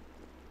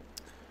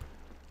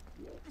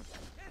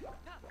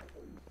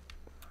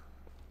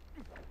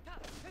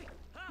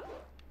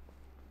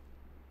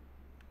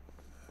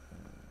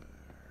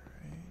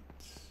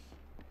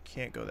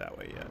 Can't go that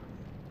way yet.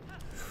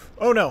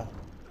 Oh no!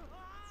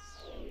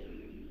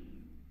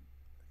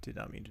 Did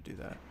not mean to do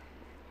that.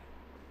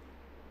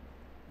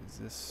 Is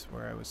this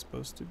where I was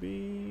supposed to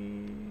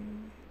be?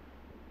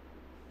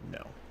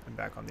 No, I'm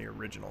back on the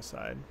original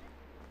side.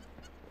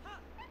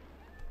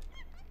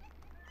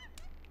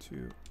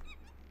 2,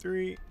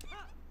 3,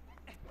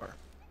 4.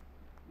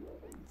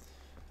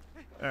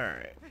 All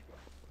right.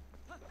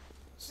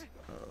 So,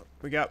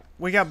 we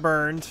got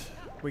burned.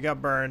 We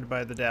got burned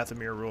by the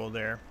Dathomir rule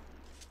there.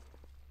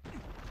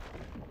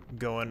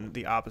 Going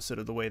the opposite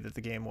of the way that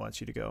the game wants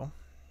you to go.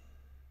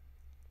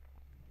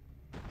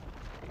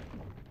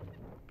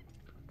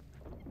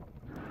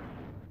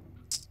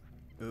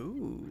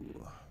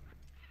 Ooh.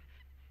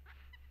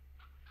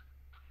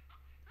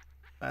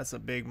 That's a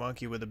big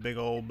monkey with a big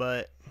old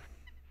butt.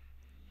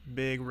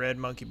 Big red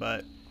monkey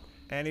butt.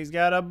 And he's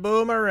got a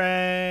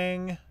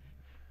boomerang.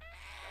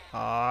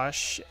 Aw,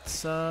 shit,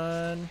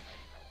 son.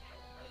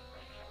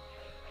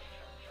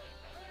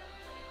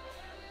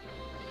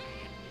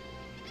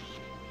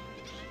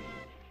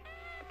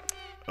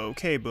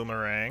 Okay,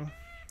 Boomerang.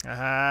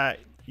 Aha,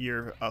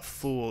 you're a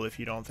fool if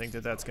you don't think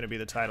that that's going to be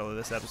the title of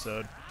this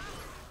episode.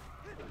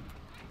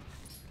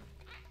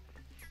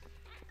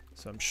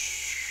 So I'm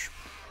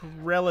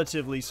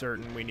relatively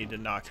certain we need to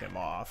knock him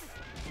off.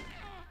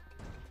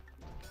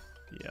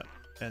 Yep,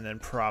 and then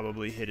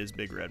probably hit his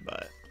big red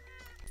butt.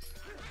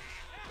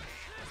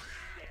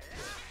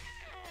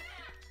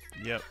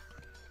 Yep.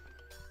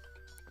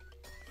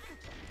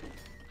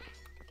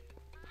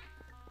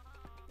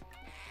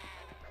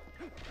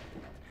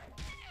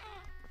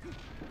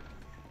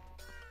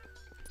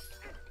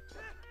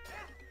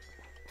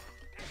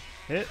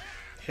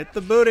 Hit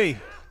the booty.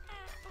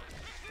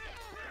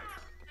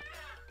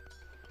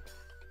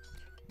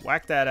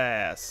 Whack that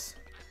ass.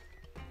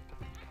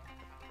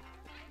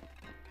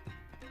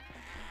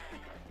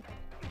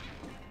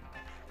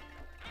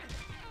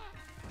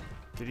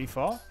 Did he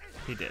fall?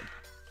 He did.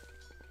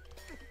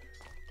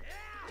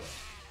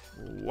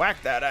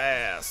 Whack that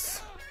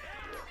ass.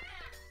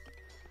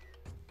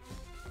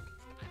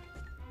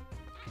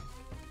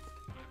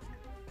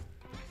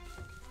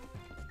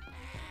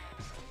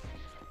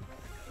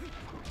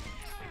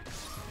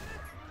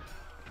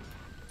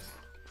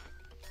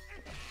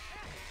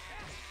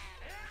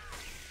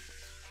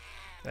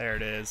 There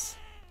it is.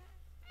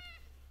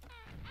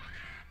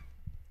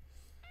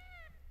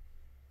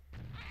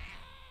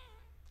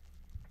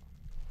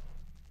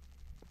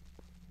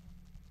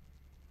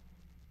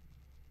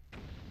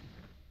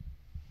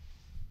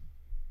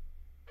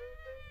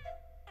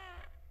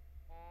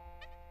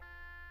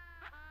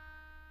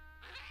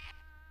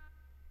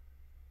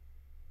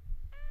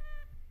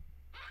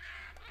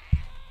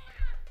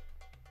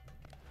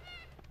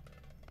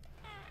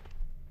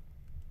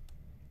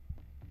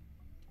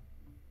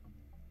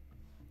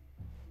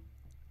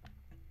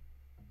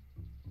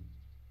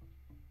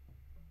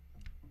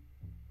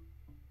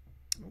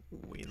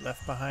 We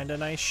left behind a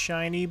nice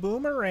shiny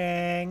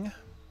boomerang.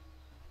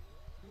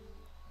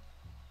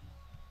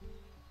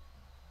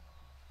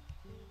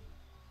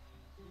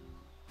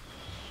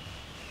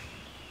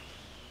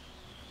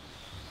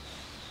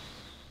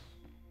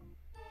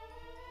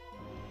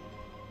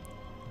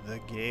 The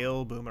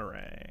Gale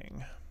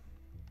Boomerang.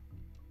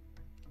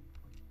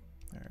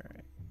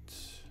 Alright.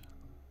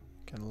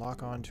 Can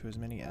lock on to as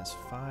many as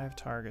 5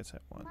 targets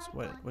at once.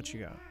 What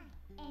you got?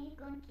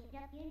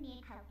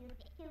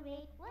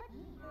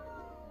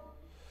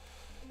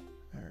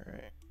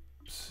 Alright,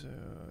 so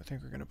I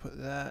think we're going to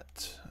put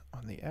that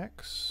on the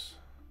X.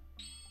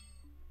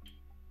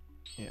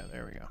 Yeah,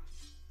 there we go.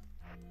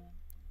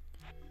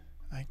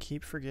 I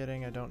keep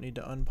forgetting I don't need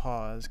to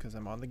unpause because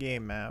I'm on the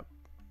game map,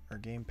 or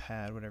game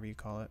pad, whatever you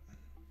call it.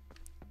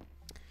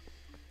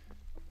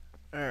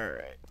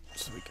 Alright,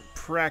 so we can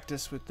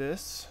practice with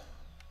this.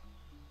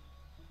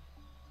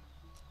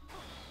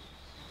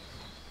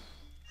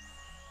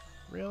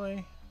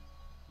 Really?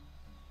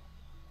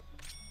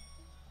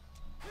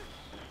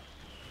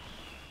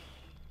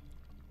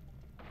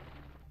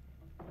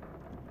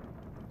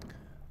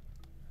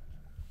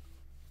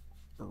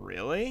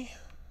 Really?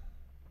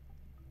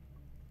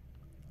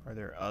 Are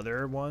there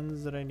other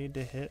ones that I need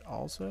to hit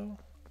also?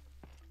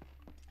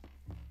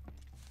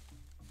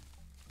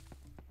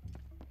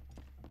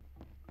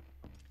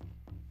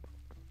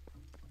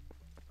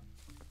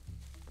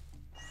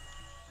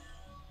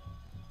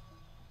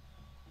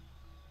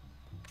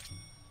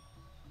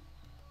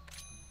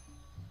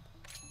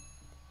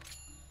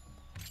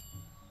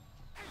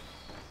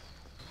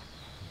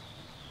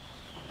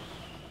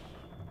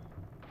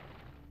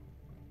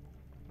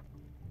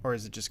 Or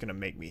is it just going to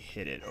make me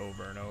hit it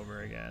over and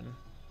over again?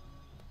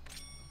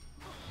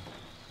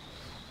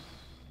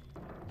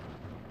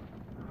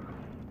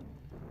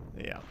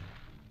 Yeah.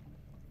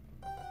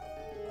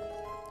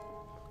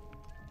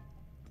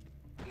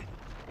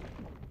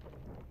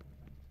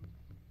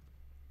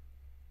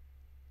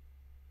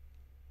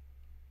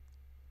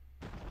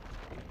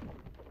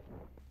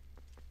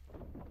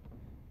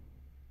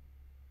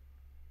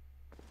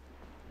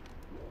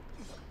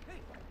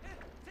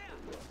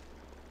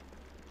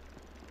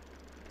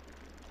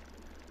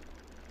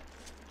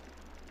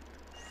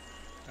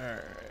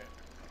 Alright.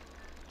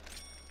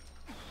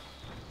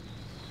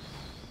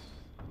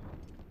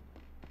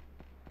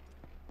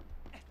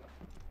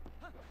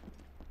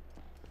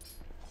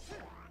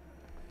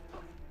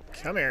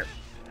 Come here.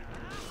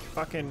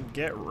 Fucking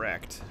get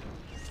wrecked.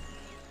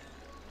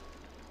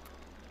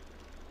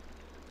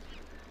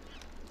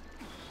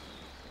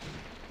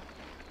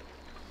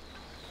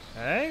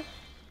 Hey.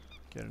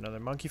 Get another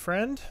monkey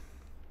friend.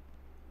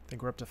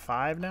 Think we're up to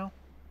 5 now.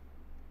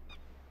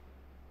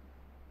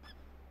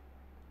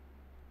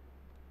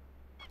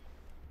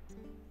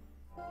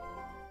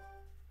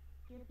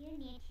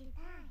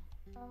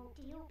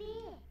 do you be?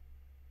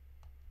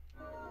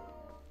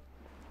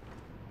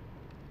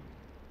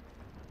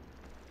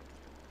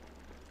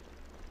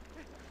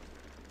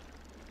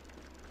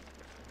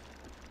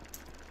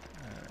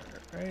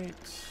 Alright.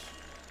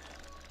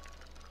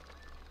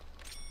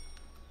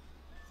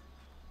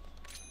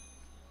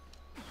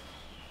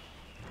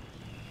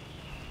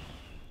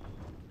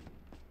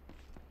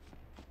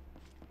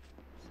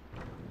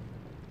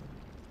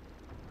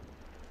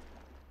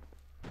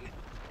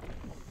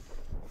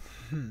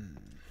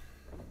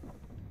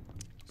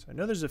 So I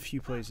know there's a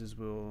few places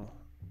we'll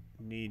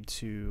need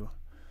to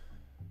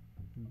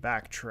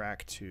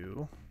backtrack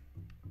to.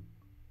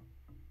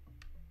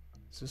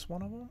 Is this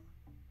one of them?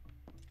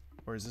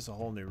 Or is this a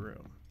whole new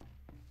room?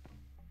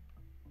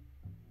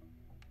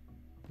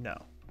 No.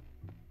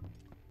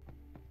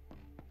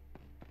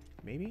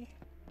 Maybe?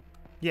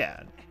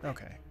 Yeah,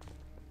 okay.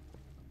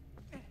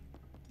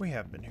 We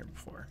have been here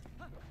before.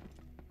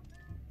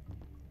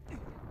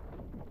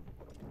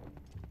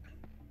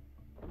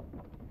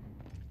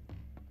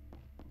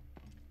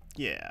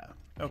 Yeah,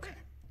 okay.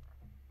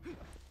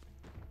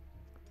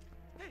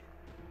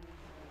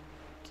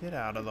 Get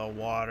out of the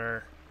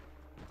water.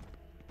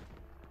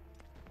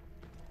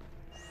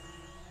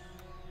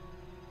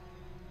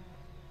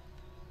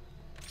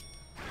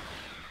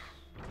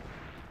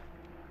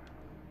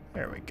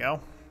 There we go.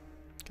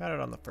 Got it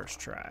on the first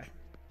try.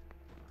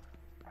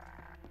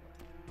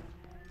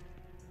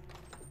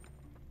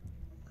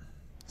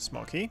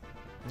 Small key?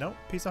 Nope,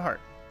 piece of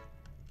heart.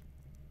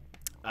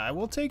 I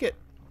will take it.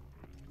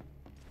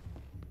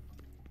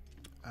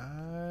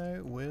 I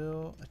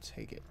will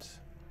take it.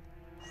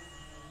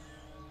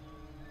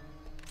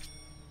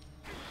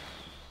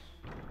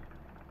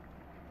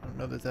 I don't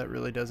know that that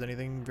really does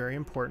anything very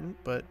important,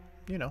 but,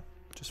 you know,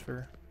 just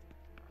for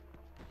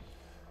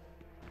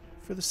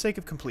the sake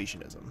of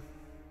completionism,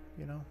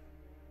 you know?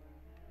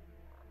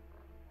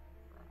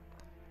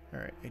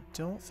 Alright, I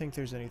don't think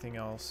there's anything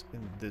else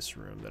in this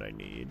room that I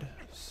need,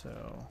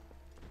 so...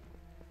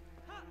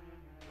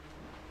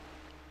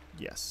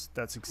 Yes,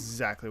 that's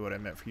exactly what I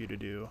meant for you to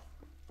do.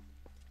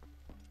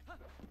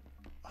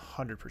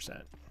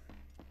 100%.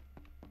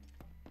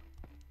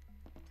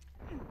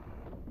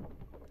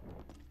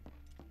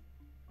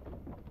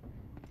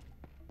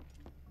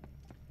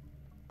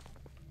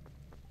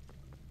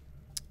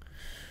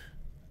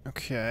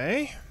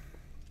 Okay.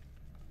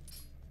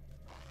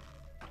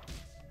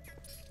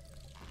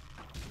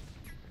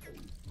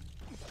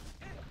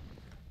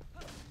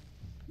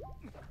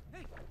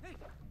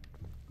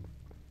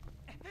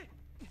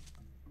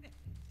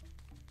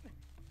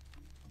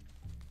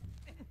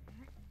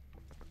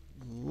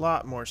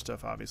 Lot more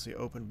stuff obviously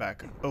opened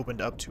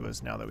up to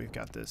us now that we've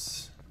got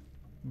this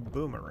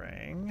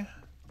boomerang.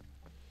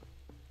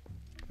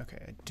 Okay,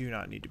 I do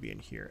not need to be in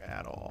here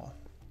at all.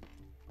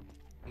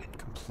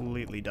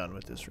 Completely done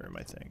with this room,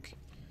 I think.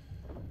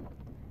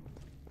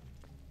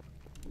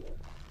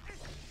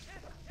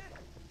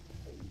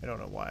 I don't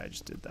know why I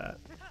just did that.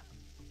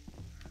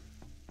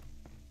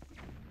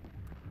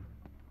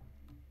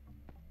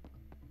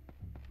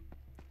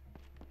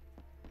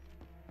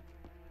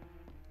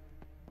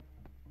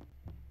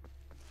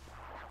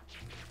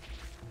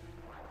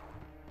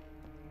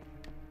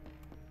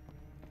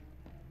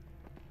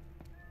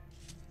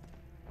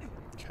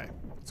 Okay,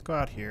 let's go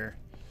out here.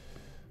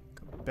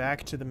 Go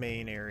back to the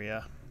main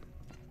area.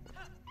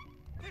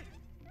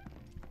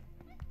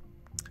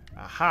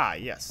 Aha,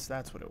 yes,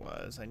 that's what it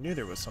was. I knew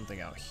there was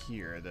something out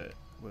here that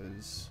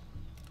was...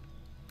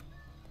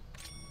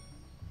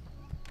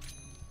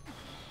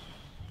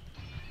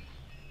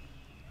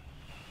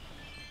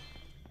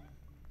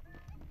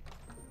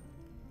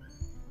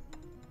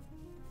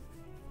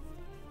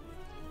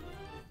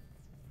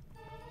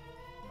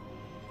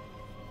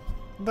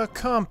 The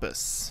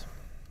compass.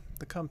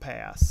 The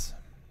compass.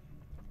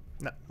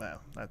 No,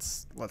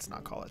 let's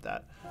not call it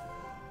that.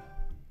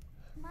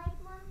 Might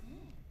want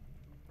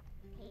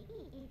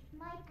maybe it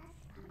might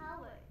as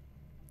power.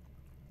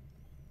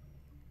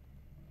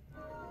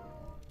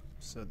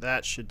 So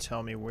that should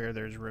tell me where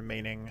there's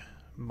remaining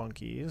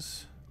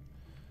monkeys.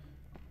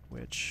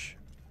 Which,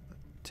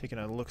 taking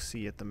a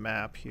look-see at the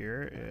map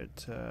here,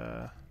 it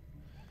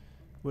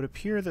would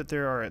appear that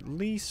there are at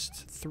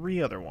least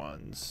 3 other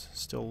ones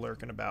still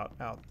lurking about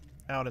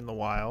out in the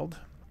wild.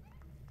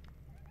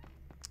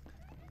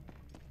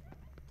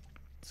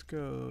 Let's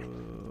go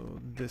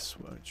this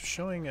way. It's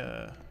showing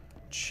a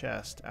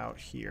chest out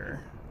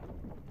here.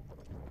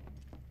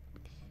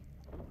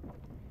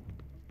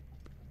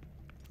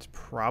 It's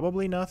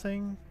probably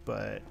nothing,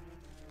 but...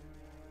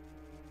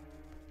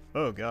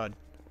 Oh god.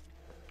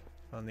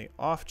 On the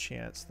off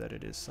chance that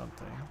it is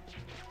something.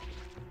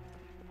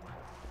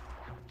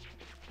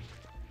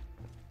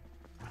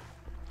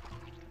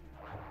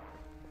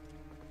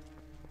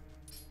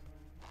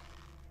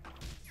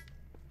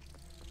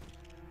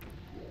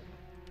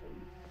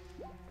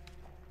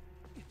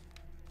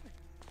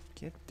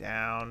 Get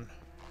down.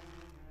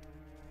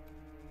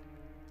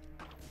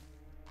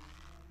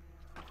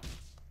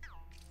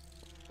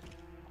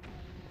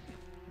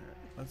 Alright,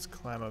 let's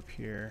climb up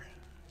here.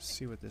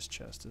 See what this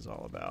chest is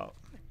all about.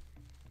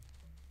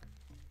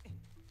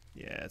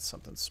 Yeah, it's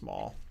something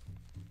small.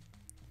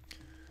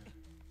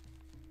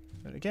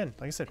 But again,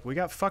 like I said, we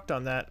got fucked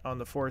on that on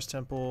the Forest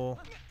Temple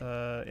in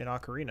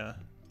Ocarina.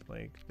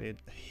 Like, they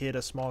hid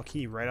a small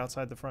key right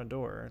outside the front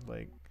door.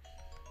 Like,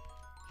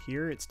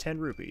 here it's 10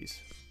 rupees.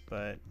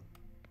 But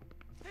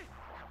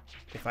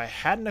if I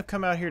hadn't have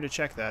come out here to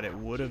check that, it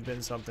would have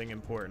been something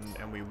important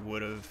and we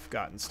would have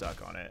gotten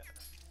stuck on it.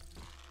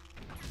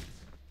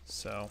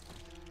 So,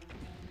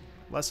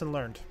 lesson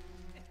learned.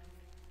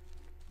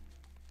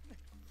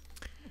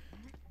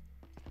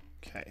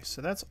 Okay,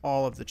 so that's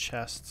all of the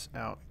chests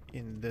out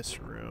in this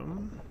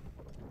room.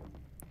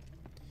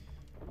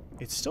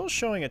 It's still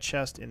showing a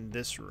chest in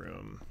this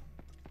room.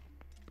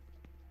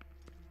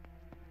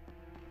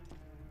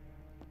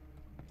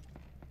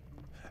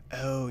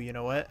 Oh, you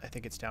know what? I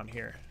think it's down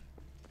here.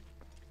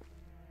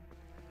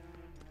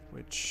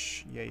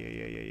 Which,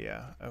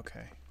 yeah.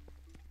 Okay.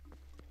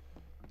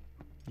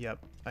 Yep,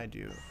 I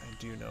do.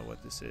 I do know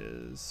what this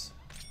is.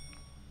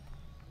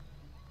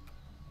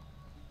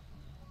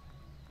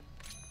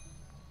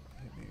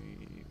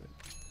 Maybe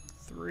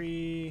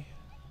 3,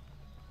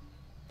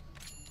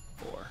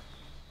 4.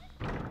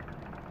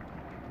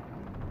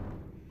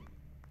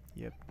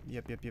 Yep.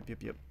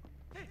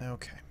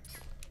 Okay.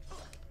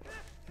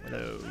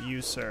 Hello,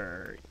 you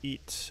sir.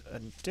 Eat a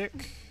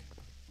dick.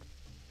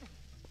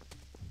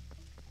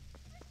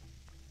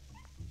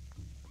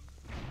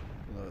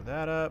 Blow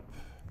that up.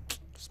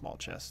 Small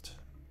chest.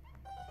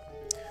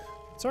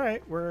 It's all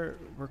right. We're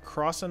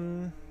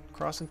crossing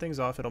things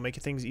off. It'll make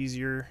things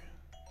easier.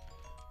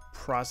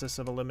 Process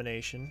of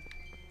elimination.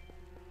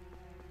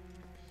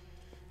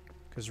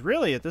 Because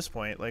really, at this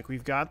point, like,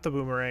 we've got the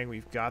boomerang,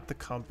 we've got the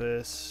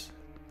compass.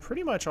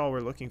 Pretty much all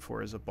we're looking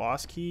for is a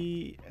boss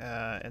key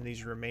and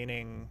these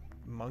remaining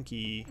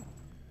monkey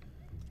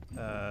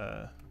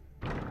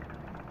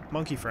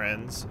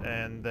friends,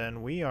 and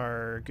then we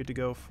are good to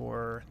go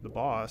for the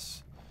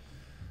boss.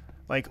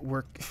 Like,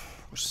 we're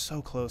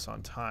so close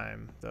on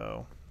time,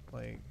 though.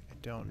 Like, I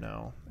don't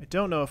know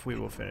if we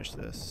will finish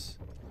this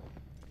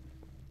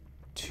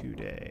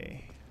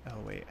today. Oh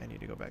wait, I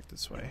need to go back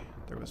this way.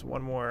 There was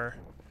one more.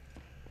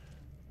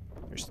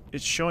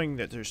 It's showing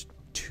that there's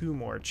 2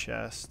 more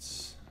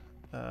chests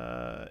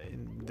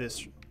in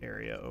this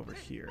area over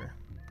here,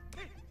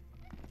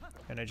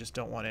 and I just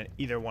don't want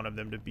either one of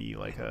them to be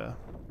like a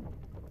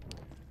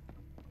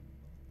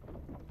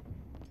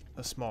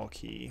small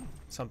key.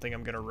 Something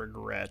I'm gonna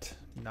regret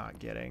not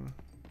getting.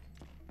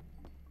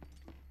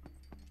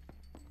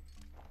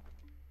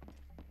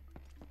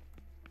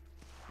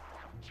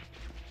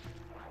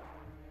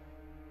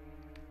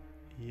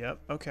 Yep,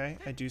 okay,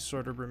 I do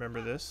sort of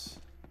remember this.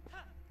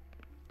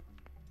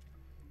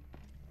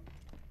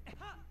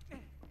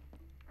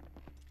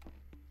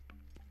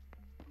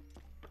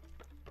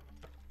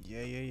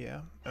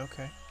 Yeah,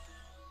 okay.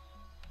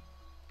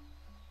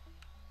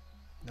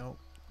 Nope,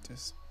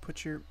 just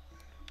put your...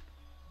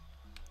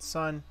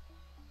 Son.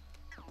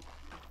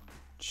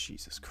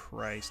 Jesus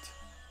Christ.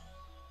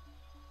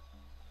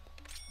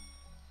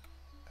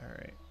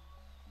 Alright.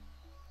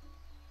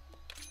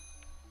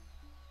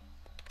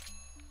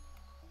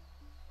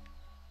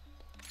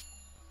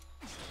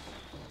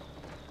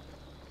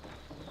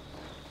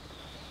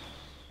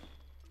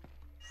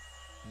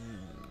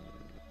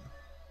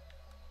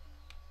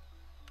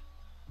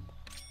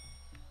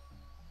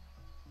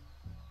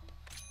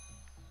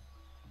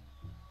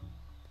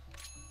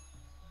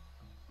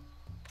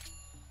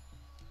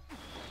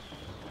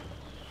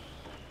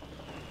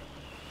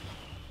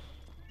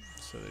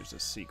 So there's a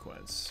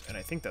sequence, and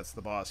I think that's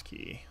the boss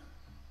key.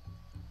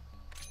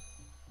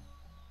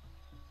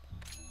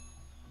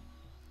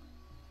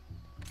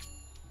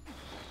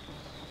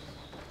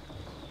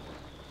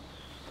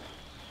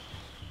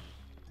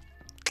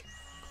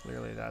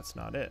 Clearly that's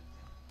not it.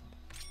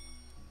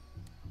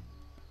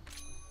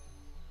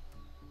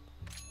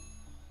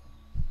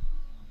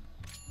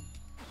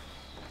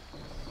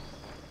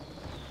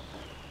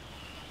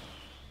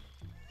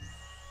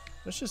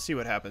 Let's just see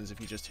what happens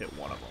if you just hit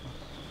one of them.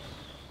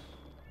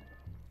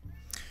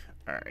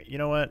 Alright, you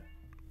know what?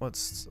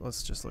 Let's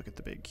just look at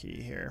the big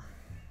key here.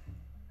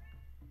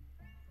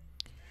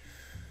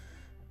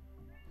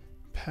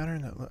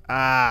 Pattern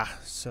that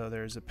so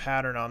there's a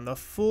pattern on the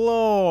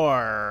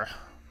floor.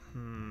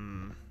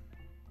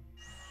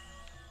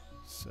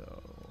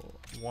 So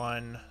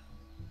 1,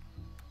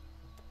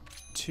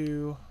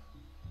 2,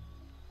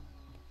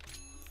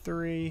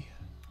 3,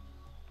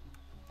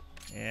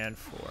 and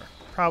 4.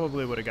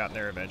 Probably would have gotten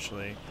there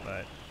eventually,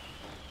 but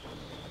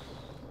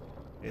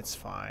it's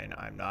fine.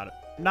 I'm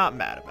not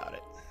mad about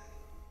it.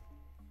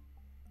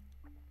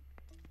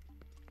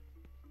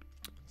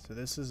 So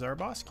this is our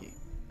boss key.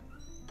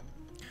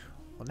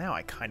 Well, now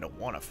I kind of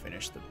want to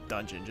finish the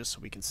dungeon just so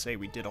we can say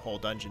we did a whole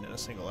dungeon in a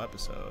single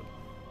episode.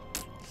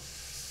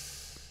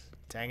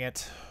 Dang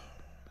it.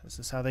 This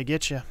is how they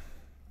get you.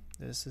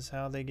 This is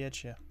how they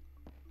get you.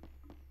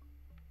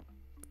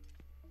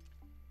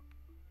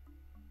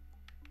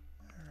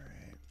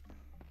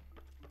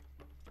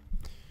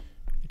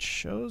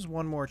 shows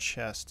one more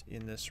chest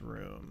in this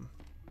room,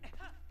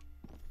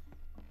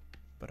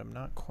 but I'm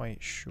not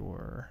quite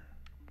sure.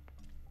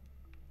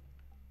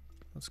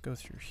 Let's go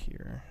through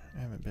here.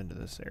 I haven't been to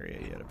this area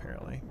yet,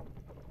 apparently.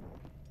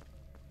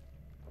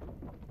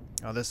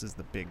 Oh, this is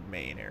the big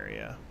main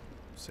area.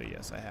 So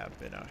yes, I have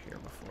been out here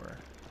before.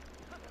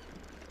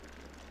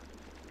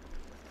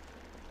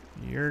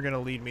 You're gonna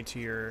lead me to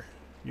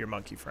your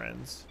monkey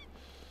friends.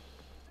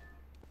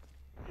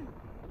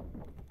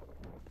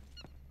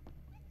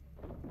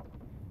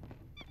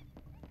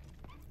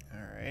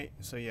 Alright,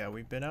 so yeah,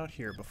 we've been out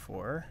here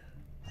before.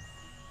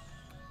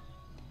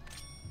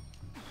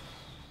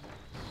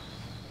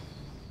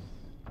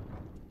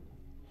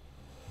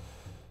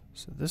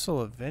 So this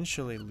will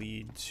eventually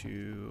lead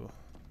to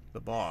the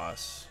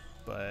boss,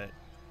 but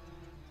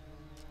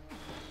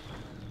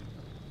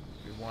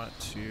we want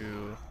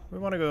to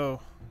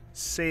go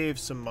save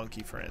some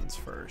monkey friends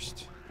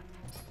first.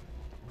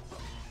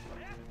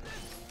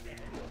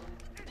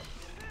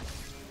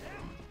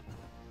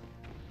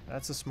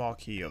 That's a small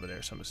key over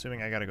there, so I'm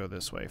assuming I gotta go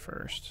this way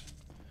first.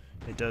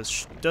 It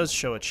does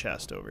show a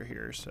chest over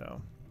here,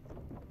 so.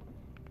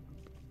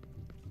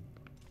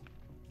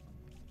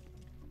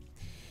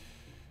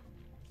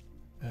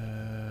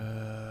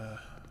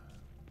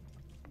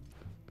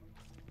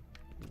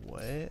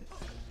 What?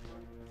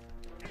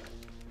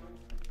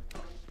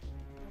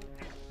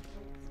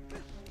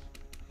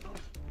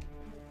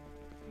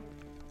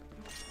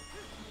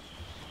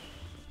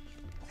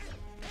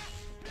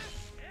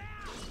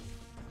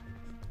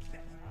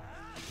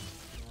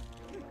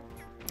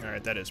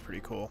 Alright, that is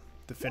pretty cool.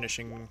 The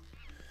finishing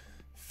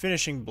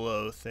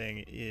blow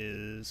thing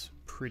is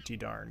pretty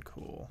darn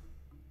cool.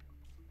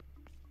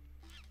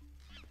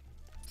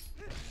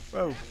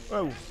 Whoa,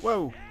 whoa,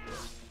 whoa!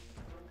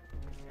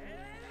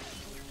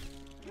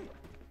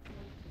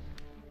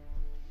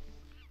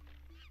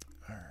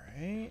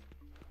 Alright.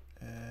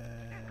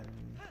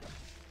 And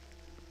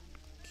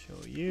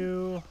kill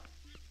you.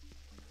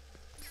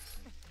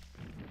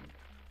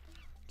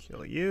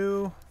 Kill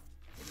you.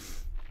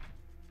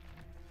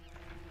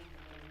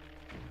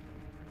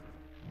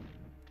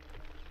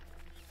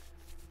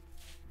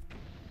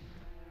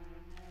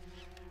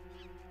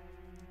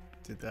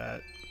 Did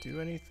that do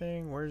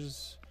anything?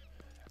 Where's...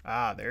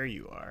 Ah, there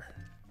you are.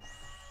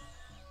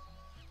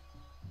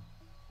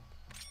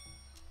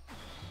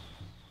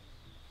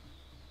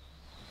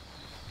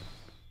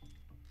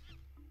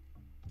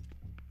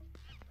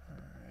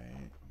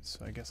 Alright,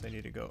 so I guess I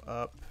need to go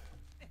up.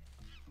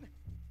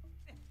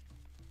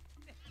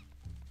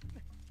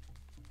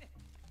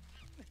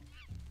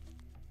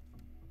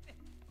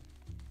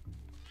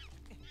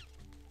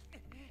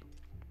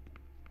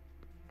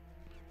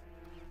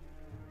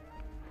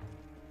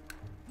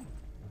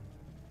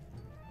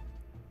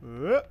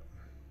 Whoop.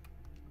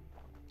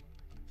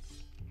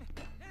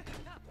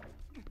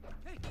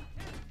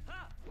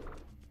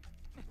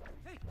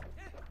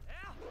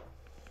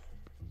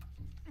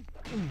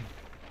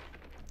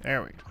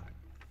 There we go.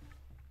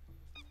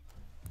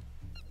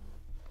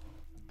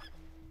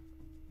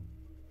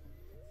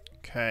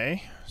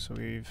 Okay, so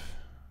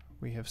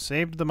we have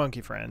saved the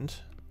monkey friend.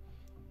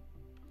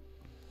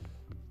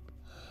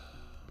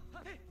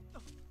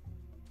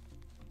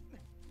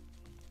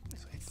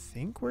 So I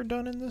think we're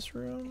done in this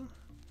room.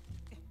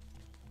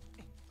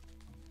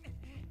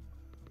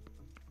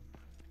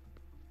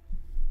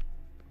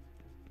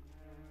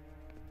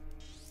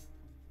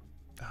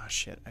 Oh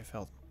shit, I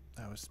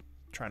was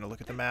trying to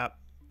look at the map.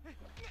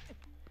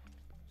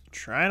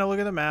 Trying to look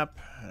at the map,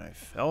 and I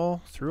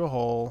fell through a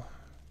hole.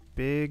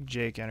 Big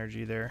Jake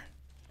energy there.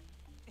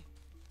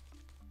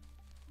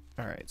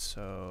 Alright,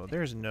 so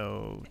there's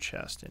no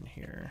chest in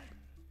here.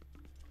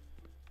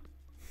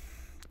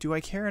 Do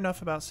I care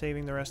enough about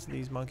saving the rest of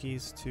these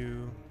monkeys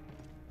to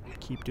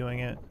keep doing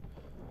it?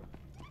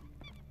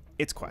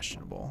 It's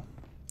questionable.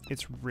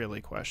 It's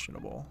really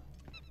questionable.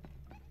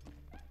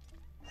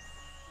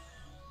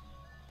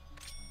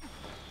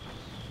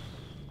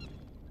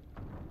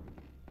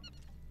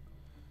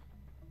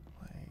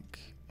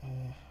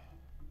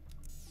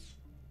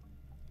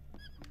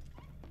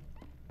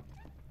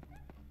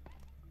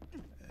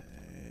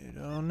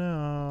 I don't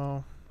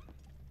know.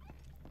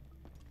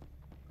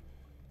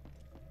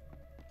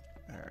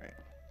 Alright,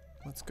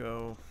 let's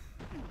go.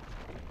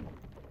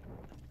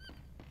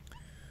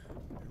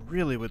 I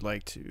really would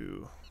like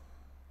to...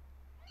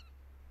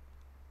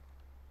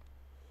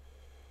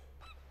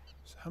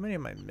 So how many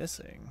am I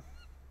missing?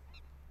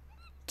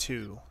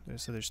 2.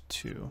 So there's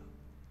 2.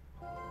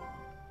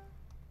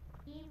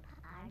 Deep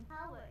and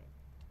power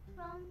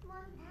from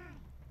one time.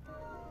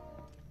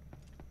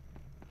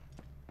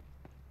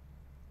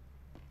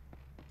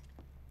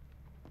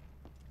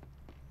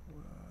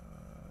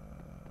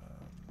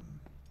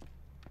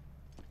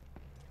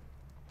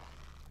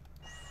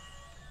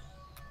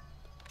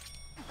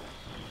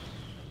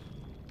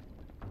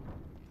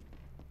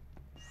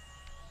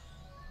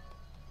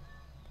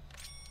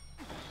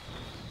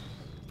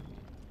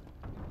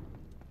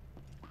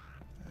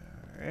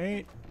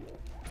 Alright.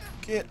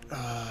 Get...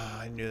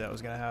 I knew that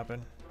was gonna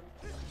happen.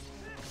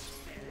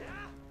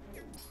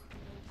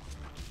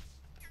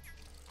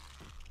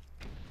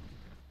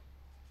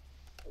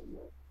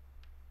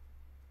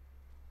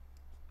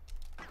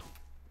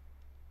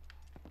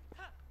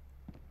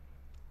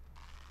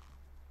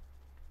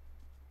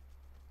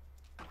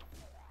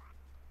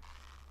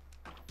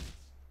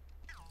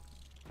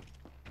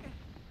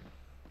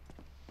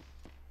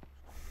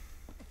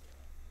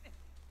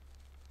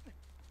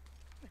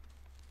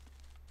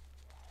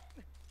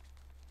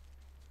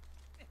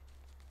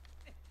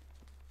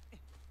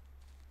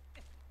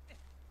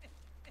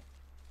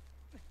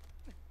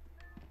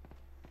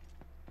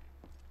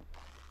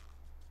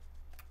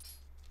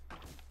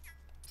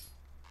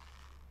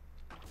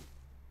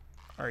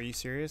 Are you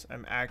serious?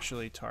 I'm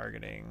actually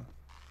targeting.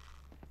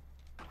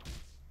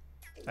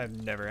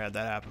 I've never had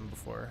that happen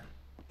before.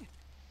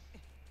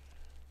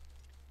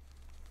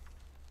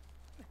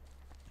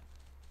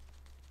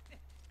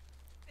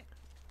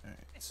 Alright,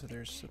 so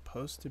there's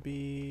supposed to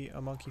be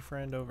a monkey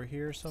friend over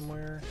here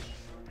somewhere.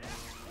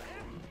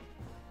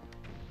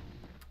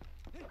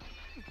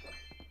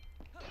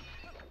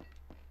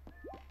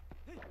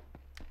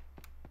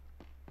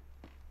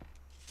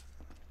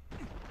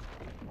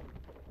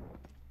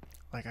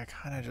 Like, I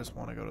kind of just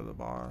want to go to the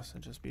boss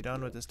and just be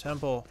done with this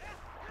temple.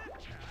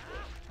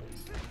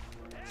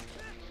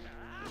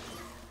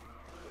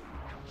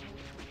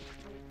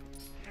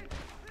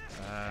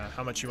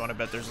 How much you want to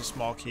bet there's a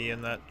small key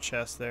in that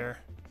chest there?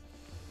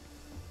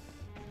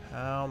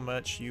 How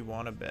much you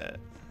want to bet?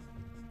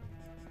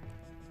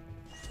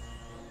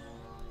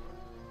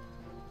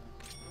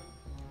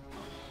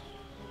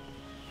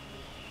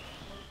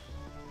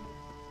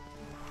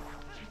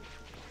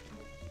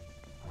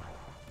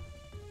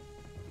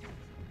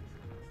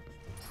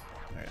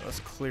 Alright, let's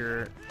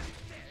clear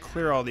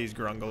all these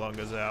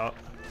grungalungas out.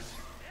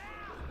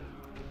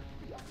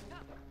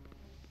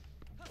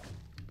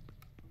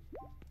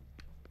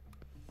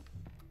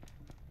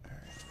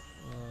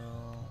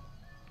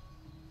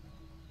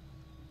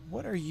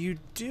 What are you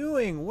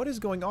doing? What is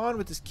going on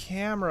with this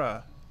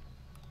camera?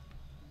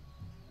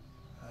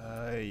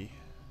 I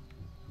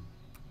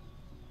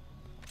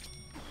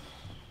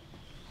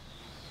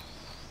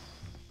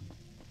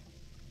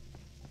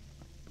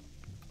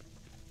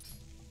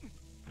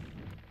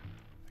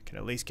can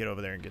at least get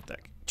over there and get that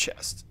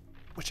chest,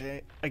 which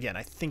I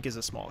think is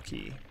a small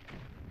key.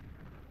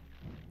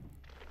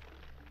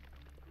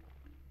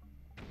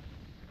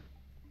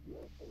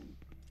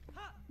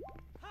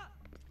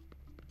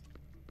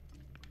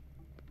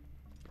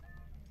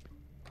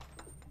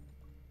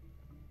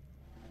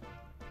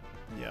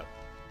 Yep.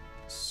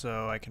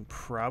 So I can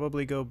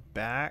probably go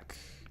back,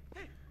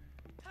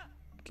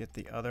 get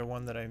the other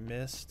one that I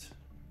missed.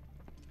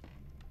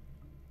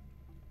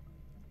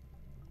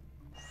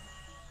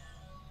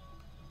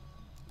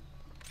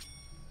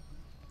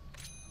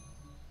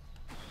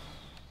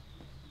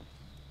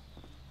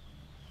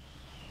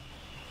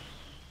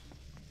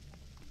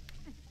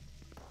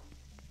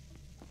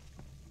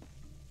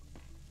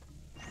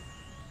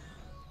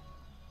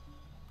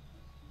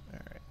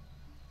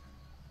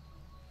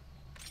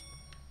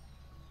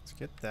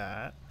 Get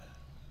that.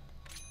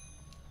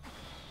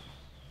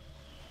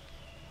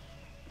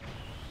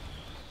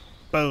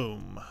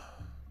 Boom.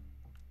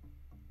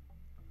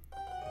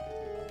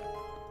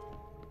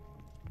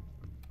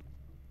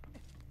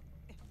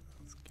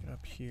 Let's get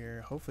up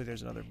here. Hopefully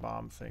there's another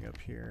bomb thing up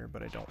here,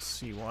 but I don't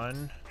see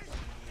one.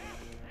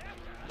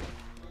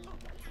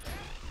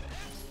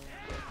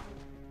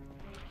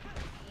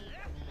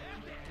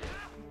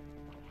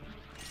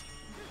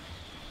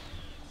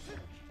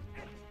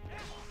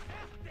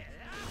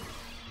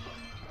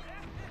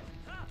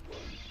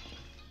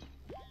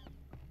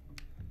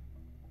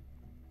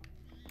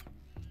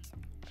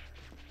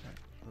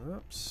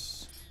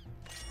 Oops.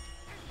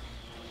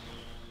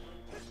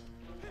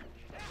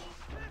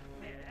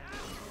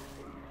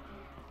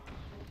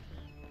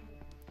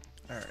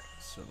 Alright,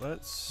 so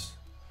let's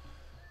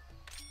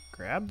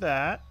grab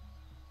that,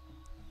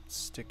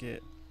 stick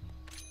it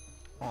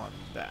on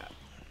that.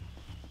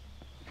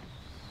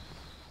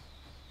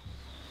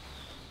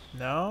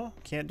 No?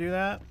 Can't do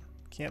that?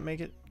 Can't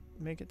make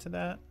it to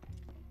that?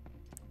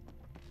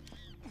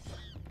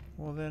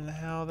 Well then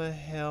how the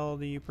hell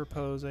do you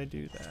propose I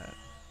do that?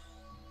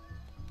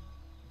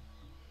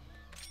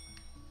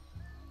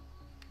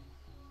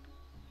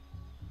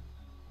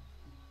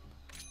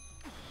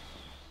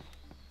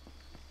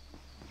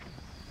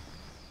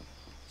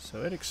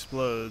 So it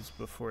explodes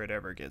before it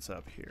ever gets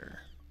up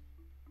here.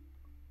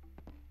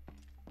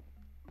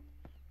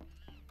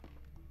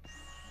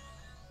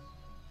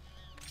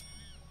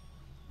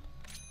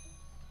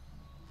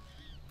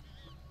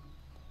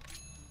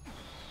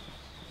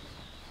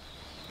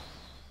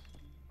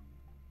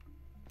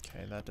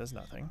 Okay, that does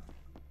nothing.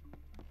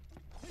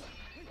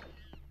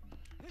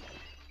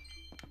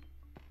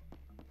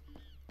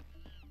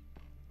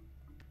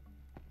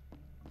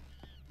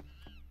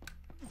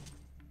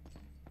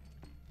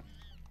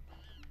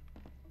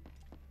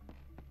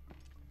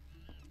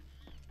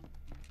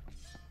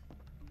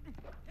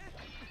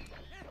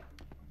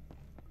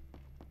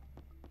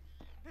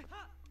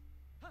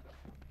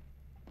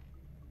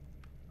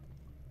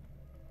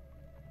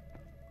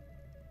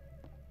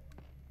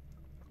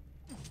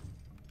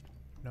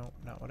 No,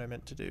 not what I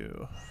meant to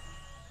do.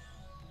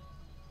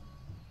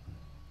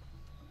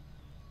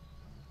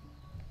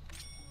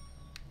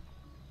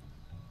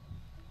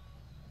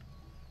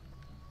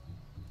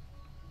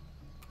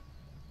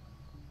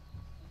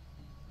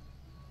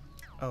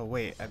 Oh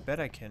wait, I bet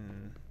I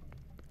can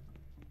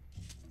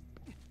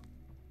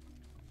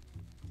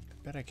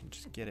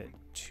just get it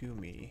to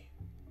me.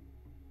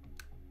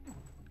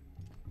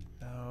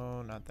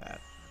 No, not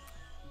that.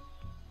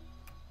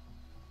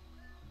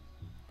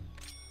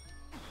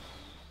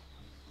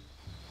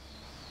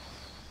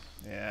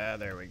 Yeah,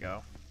 there we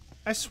go.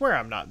 I swear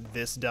I'm not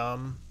this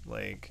dumb.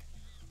 Like...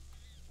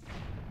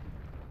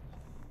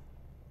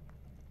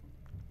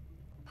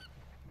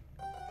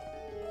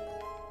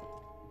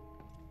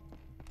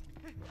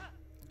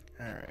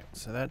 Alright,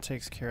 so that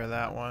takes care of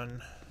that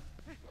one.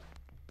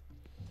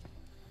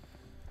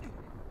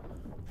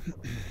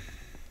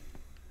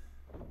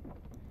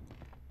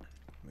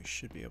 We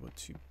should be able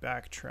to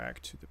backtrack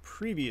to the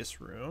previous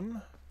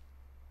room.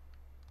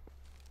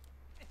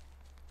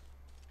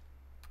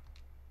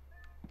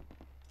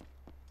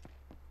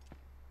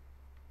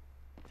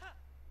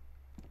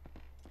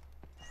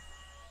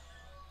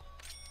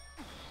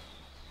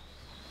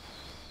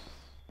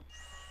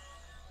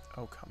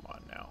 Oh, come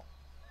on now.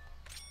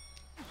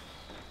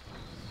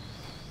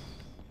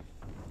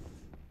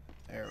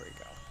 There we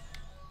go.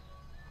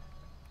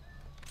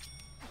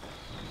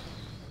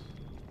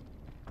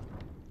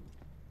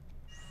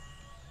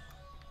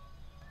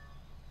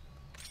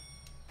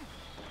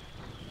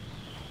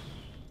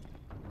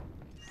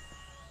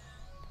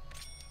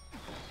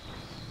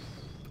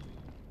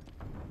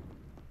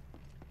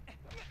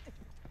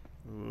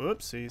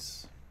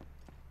 Whoopsies.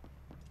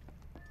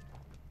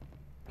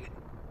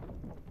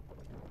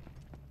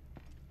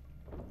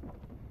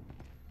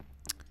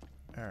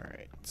 All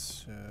right,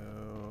 so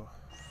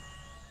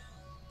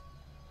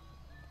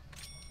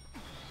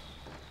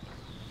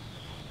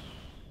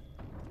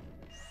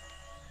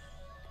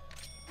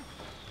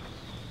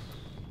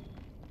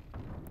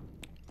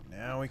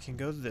now we can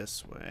go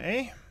this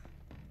way,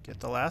 get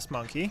the last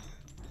monkey,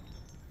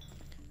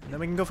 and then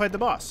we can go fight the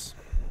boss.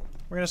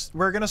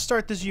 We're gonna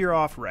start this year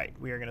off right.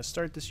 We are gonna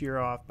start this year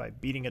off by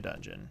beating a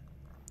dungeon.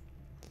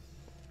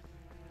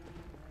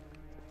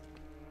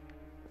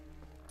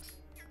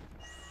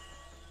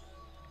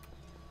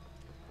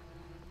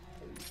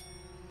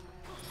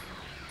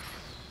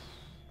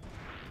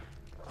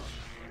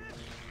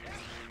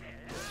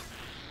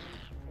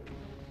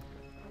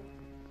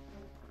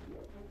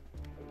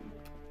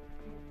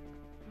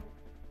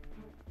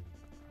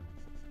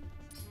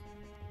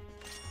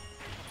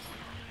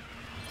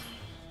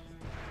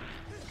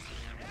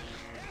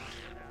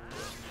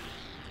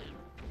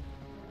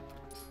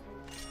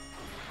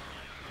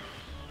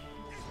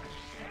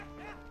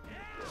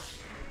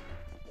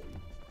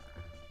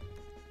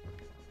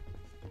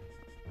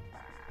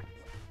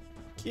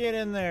 Get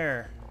in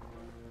there.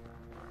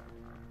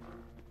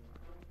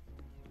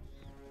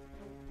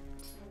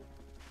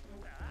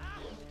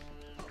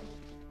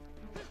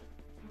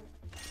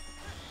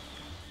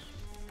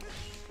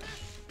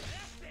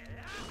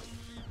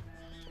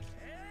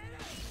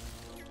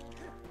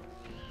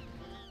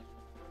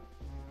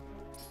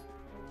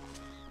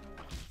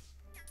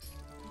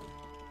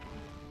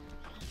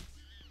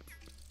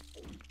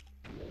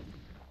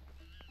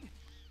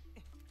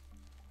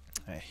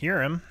 I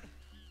hear him.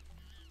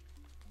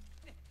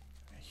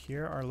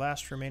 Here, our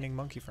last remaining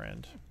monkey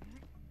friend.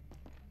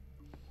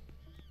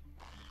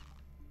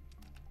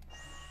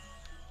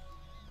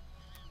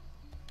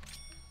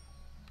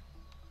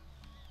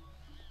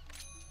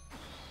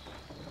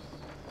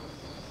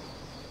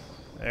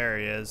 There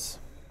he is.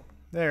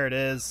 There it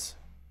is.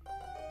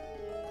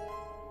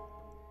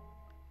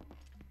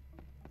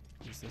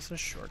 Is this a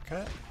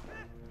shortcut?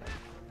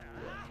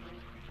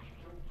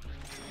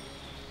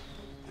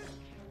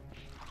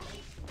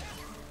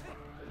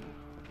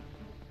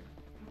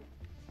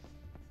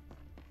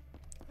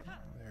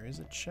 There is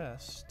a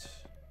chest.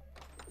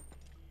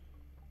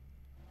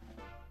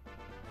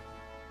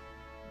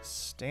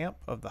 Stamp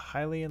of the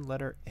Hylian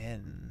letter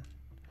N.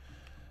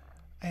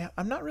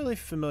 I'm not really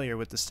familiar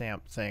with the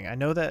stamp thing. I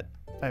know that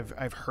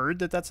I've heard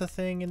that that's a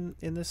thing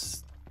in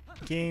this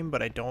game,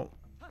 but I don't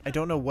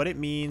know what it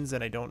means,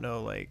 and I don't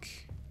know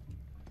like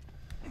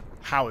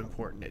how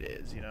important it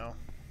is, you know?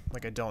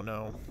 Like I don't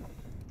know.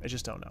 I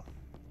just don't know.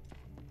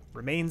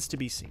 Remains to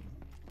be seen.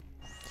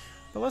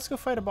 But let's go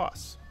fight a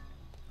boss.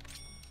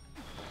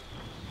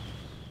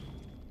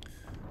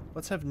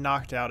 Let's have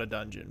knocked out a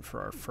dungeon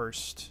for our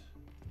first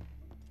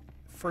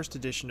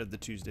edition of the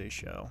Tuesday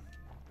show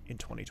in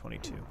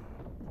 2022.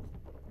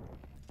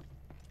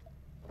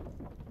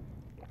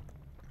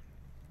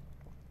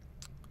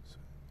 So,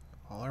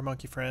 all our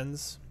monkey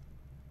friends,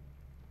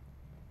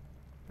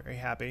 very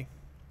happy.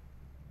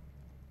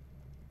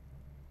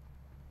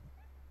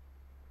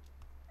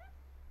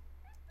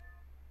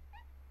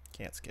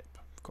 Can't skip,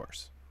 of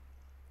course.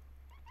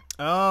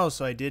 Oh,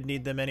 so I did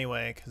need them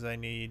anyway, because I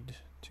need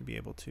to be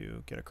able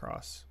to get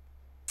across.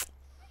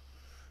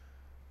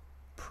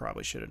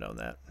 Probably should have known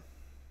that.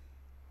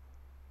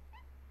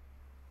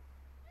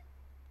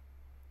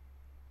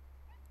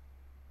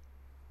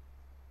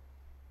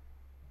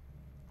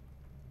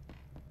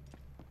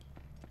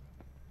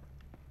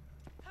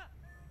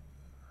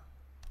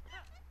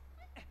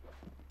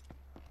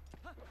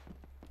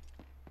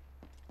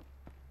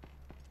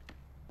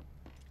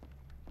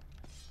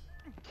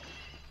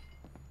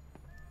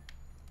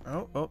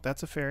 Oh, oh,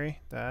 that's a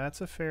fairy.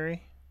 That's a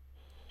fairy.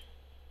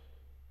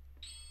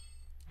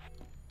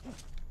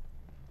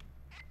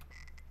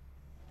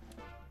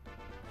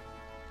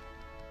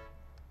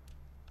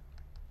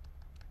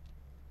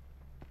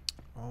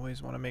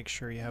 Always want to make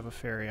sure you have a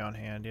fairy on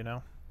hand, you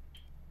know?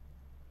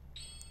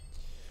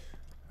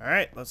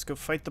 Alright, let's go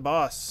fight the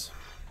boss.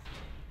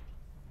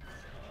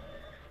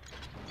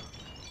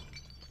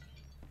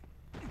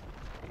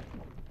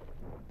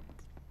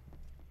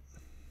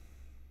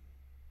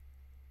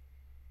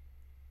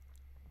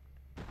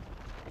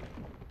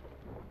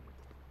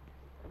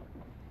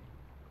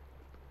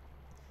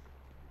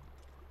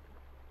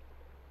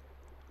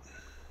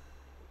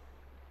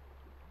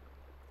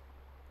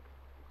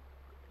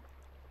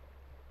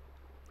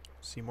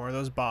 See more of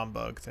those bomb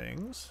bug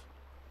things.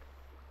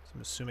 So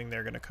I'm assuming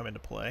they're going to come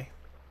into play.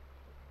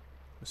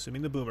 I'm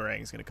assuming the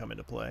boomerang is going to come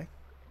into play.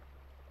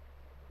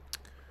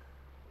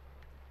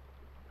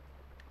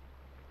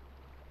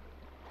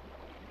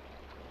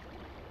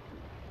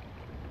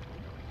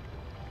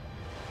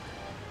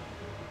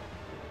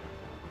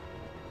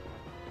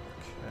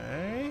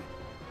 Okay.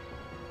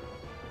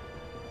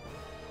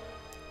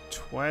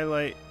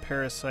 Twilight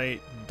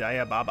Parasite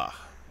Diababa.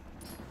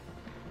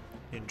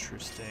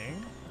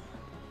 Interesting.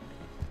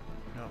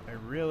 No, I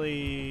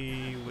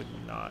really would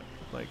not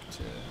like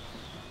to...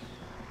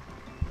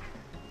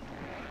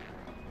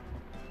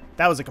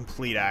 That was a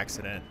complete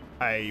accident.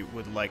 I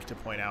would like to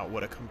point out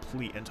what a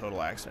complete and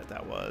total accident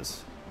that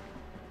was.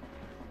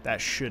 That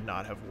should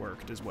not have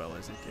worked as well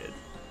as it did.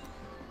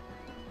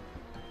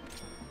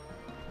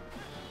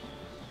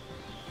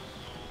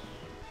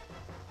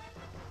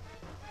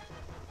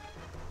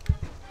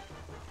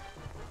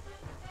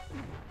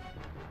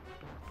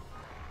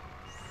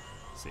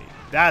 See,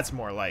 that's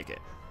more like it.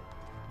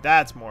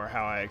 That's more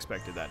how I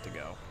expected that to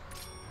go.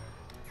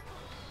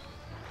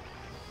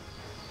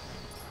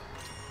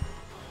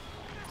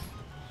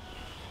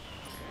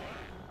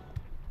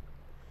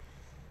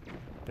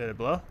 Did it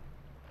blow?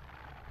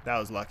 That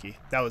was lucky.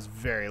 That was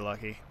very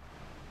lucky.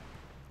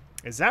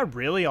 Is that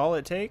really all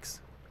it takes?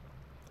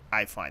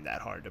 I find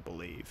that hard to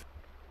believe.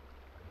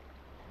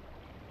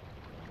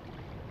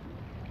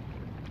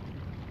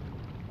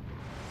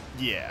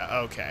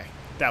 Yeah, okay.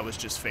 That was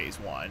just phase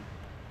 1.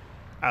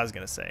 I was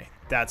gonna say,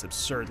 that's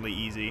absurdly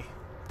easy.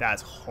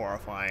 That's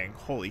horrifying.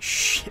 Holy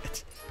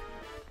shit.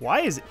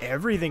 Why is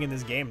everything in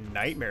this game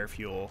nightmare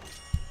fuel?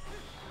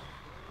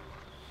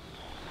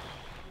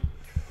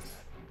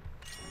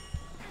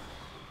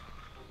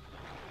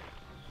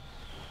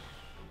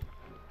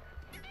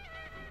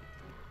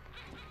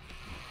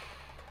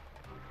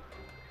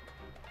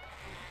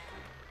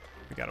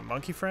 We got a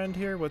monkey friend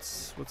here?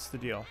 What's the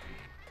deal?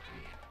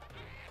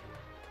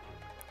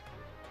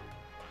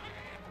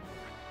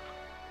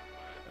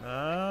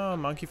 Oh,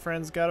 monkey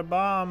friend's got a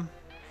bomb.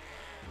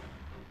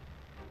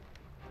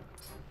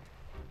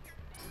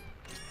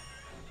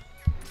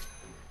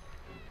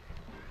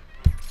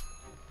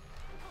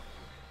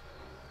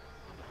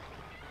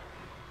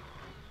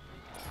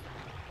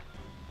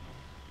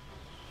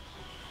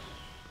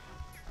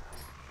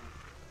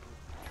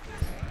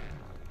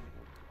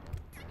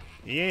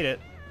 He ate it.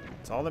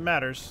 That's all that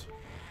matters.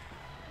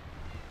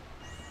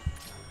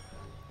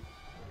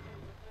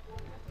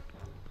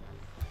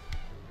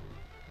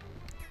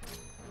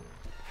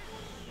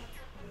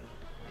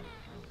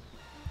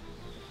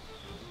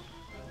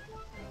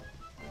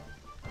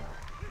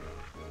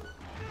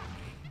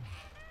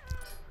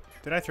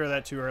 Did I throw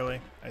that too early?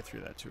 I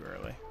threw that too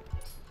early.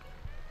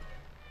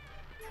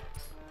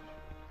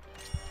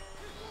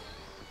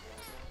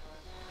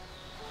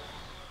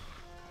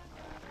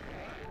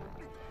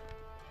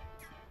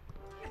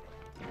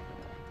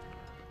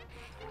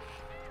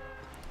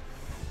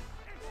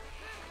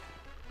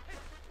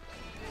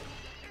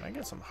 Can I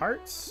get some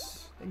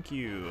hearts? Thank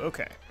you.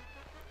 Okay.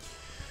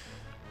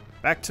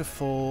 Back to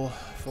full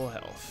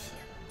health.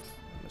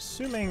 I'm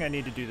assuming I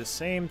need to do the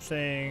same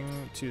thing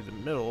to the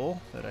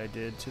middle that I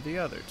did to the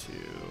other two.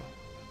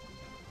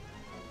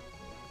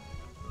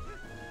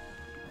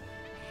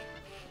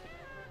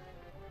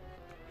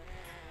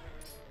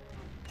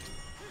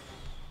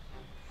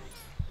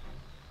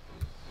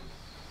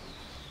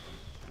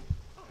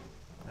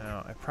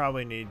 Now, I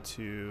probably need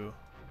to...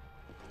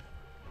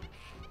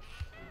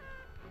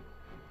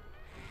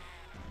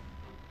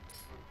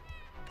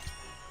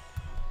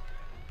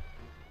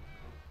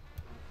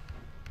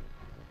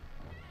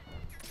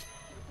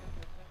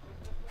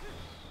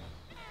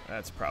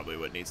 That's probably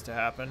what needs to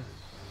happen.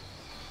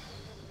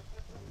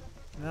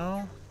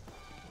 No?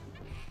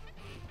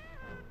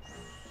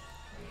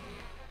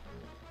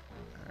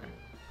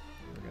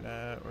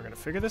 Alright. We're gonna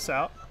figure this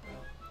out.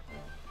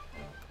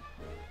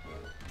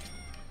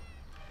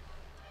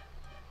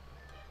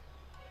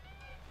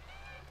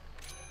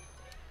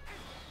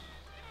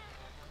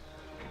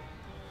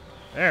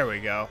 There we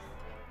go.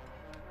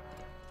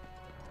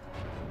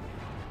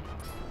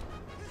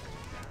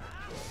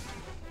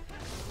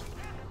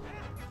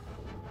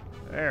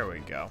 There we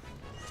go.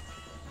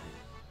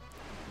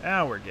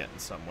 Now we're getting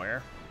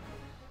somewhere.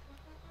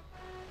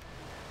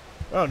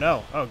 Oh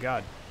no. Oh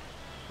god.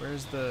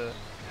 Where's the...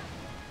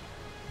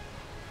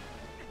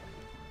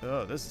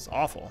 Oh, this is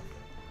awful.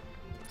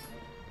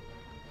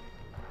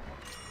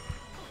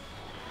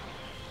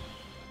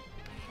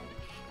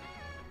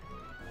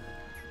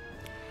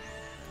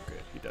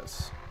 Good, he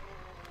does.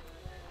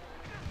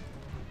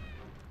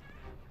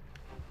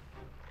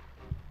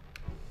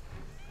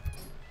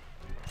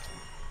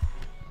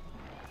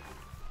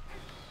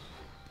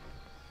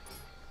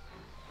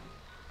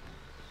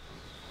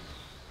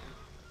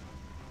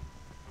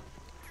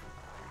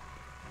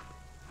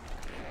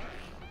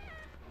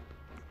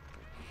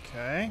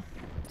 Okay.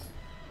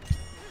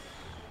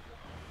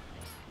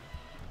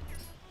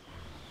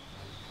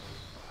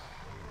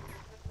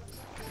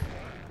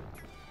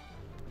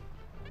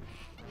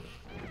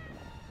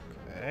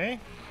 Okay.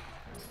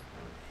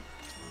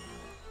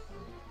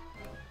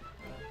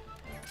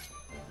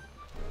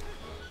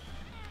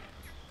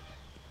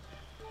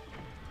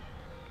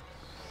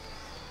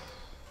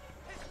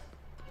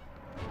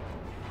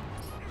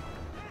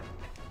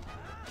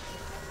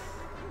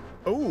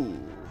 Oh,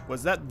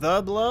 was that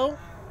the blow?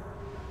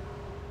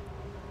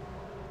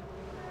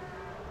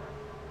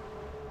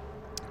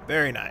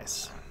 Very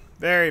nice.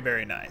 Very,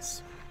 very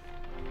nice.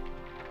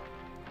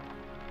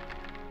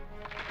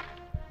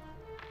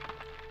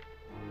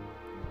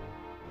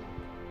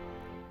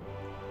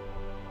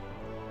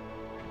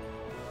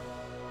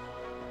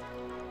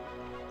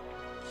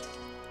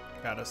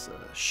 Got us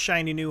a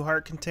shiny new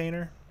heart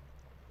container.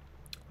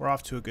 We're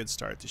off to a good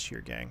start this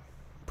year, gang.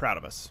 Proud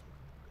of us.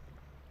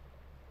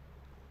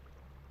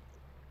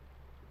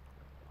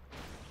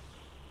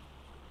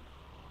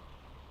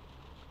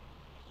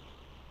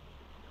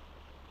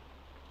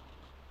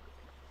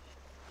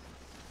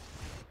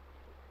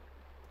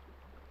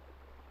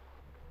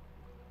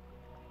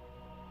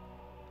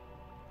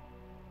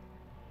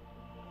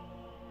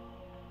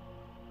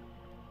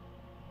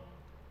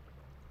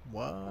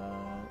 What?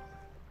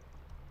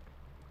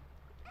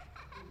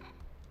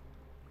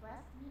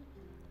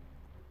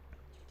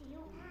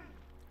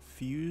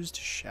 Fused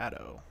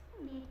Shadow.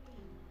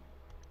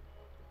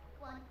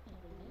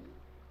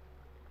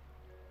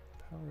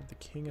 Power of the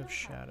King of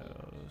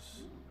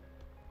Shadows.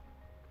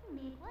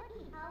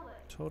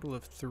 Total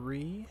of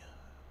 3.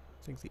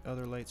 I think the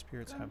other light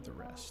spirits have the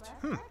rest.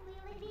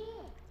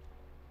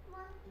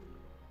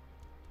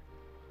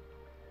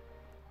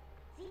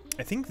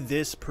 I think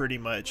this pretty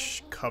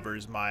much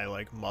covers my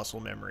like muscle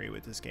memory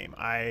with this game.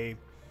 I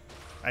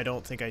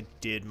don't think I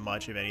did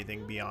much of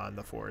anything beyond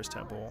the Forest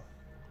Temple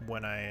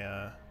when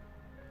I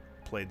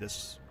played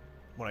this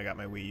when I got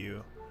my Wii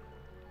U.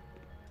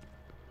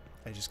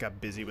 I just got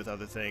busy with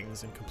other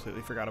things and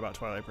completely forgot about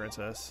Twilight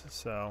Princess.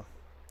 So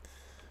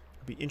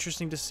it'll be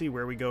interesting to see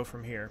where we go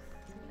from here.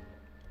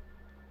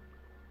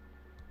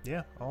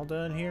 Yeah, all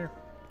done here.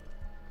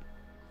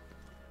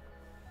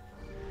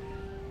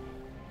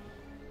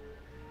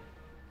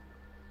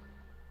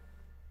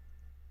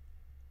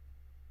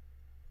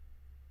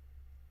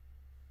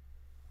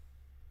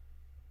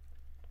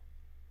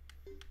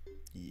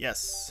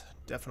 Yes,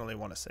 definitely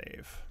want to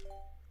save.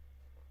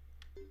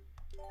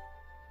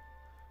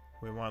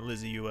 We want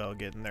Lizzie UL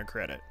getting their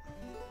credit.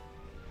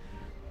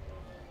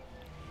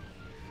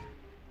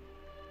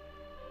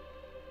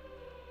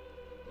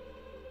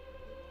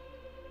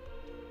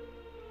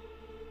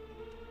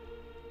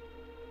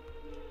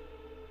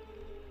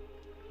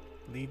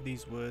 Leave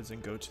these woods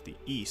and go to the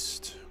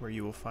east, where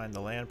you will find the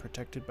land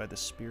protected by the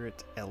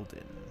spirit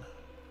Eldin.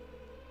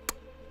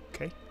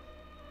 Okay.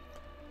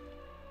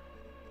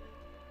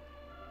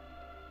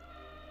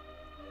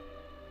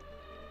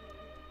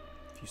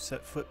 If you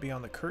set foot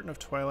beyond the curtain of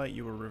Twilight,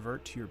 you will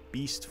revert to your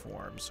beast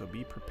form, so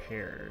be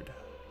prepared.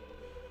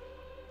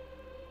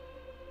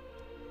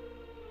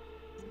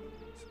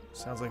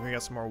 Sounds like we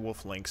got some more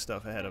Wolf Link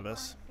stuff ahead of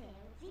us.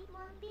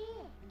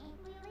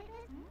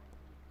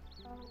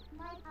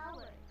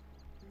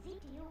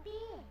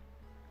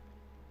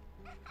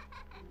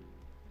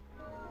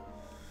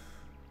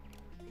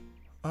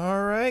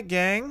 Alright,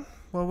 gang.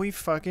 Well, we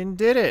fucking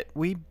did it.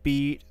 We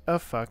beat a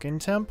fucking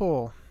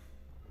temple.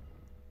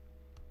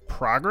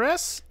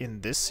 Progress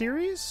in this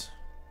series?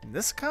 In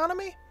this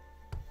economy?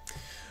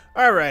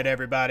 Alright,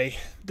 everybody.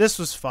 This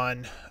was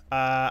fun.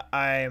 I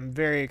am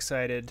very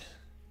excited.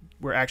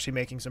 We're actually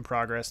making some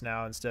progress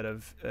now instead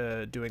of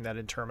doing that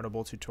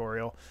interminable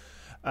tutorial.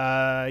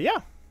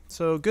 Yeah.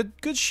 So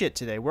good shit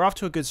today. We're off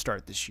to a good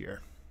start this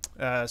year.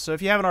 So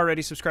if you haven't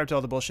already, subscribe to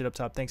all the bullshit up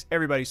top. Thanks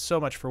everybody so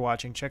much for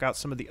watching. Check out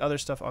some of the other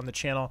stuff on the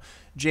channel.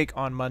 Jake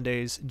on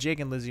Mondays, Jake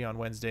and Lizzie on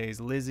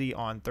Wednesdays, Lizzie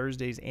on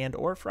Thursdays and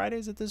or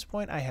Fridays at this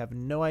point. I have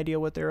no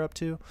idea what they're up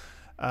to.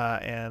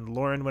 And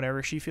Lauren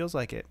whenever she feels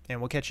like it.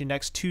 And we'll catch you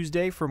next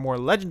Tuesday for more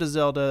Legend of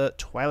Zelda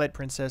Twilight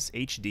Princess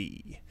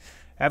HD.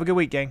 Have a good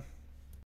week, gang.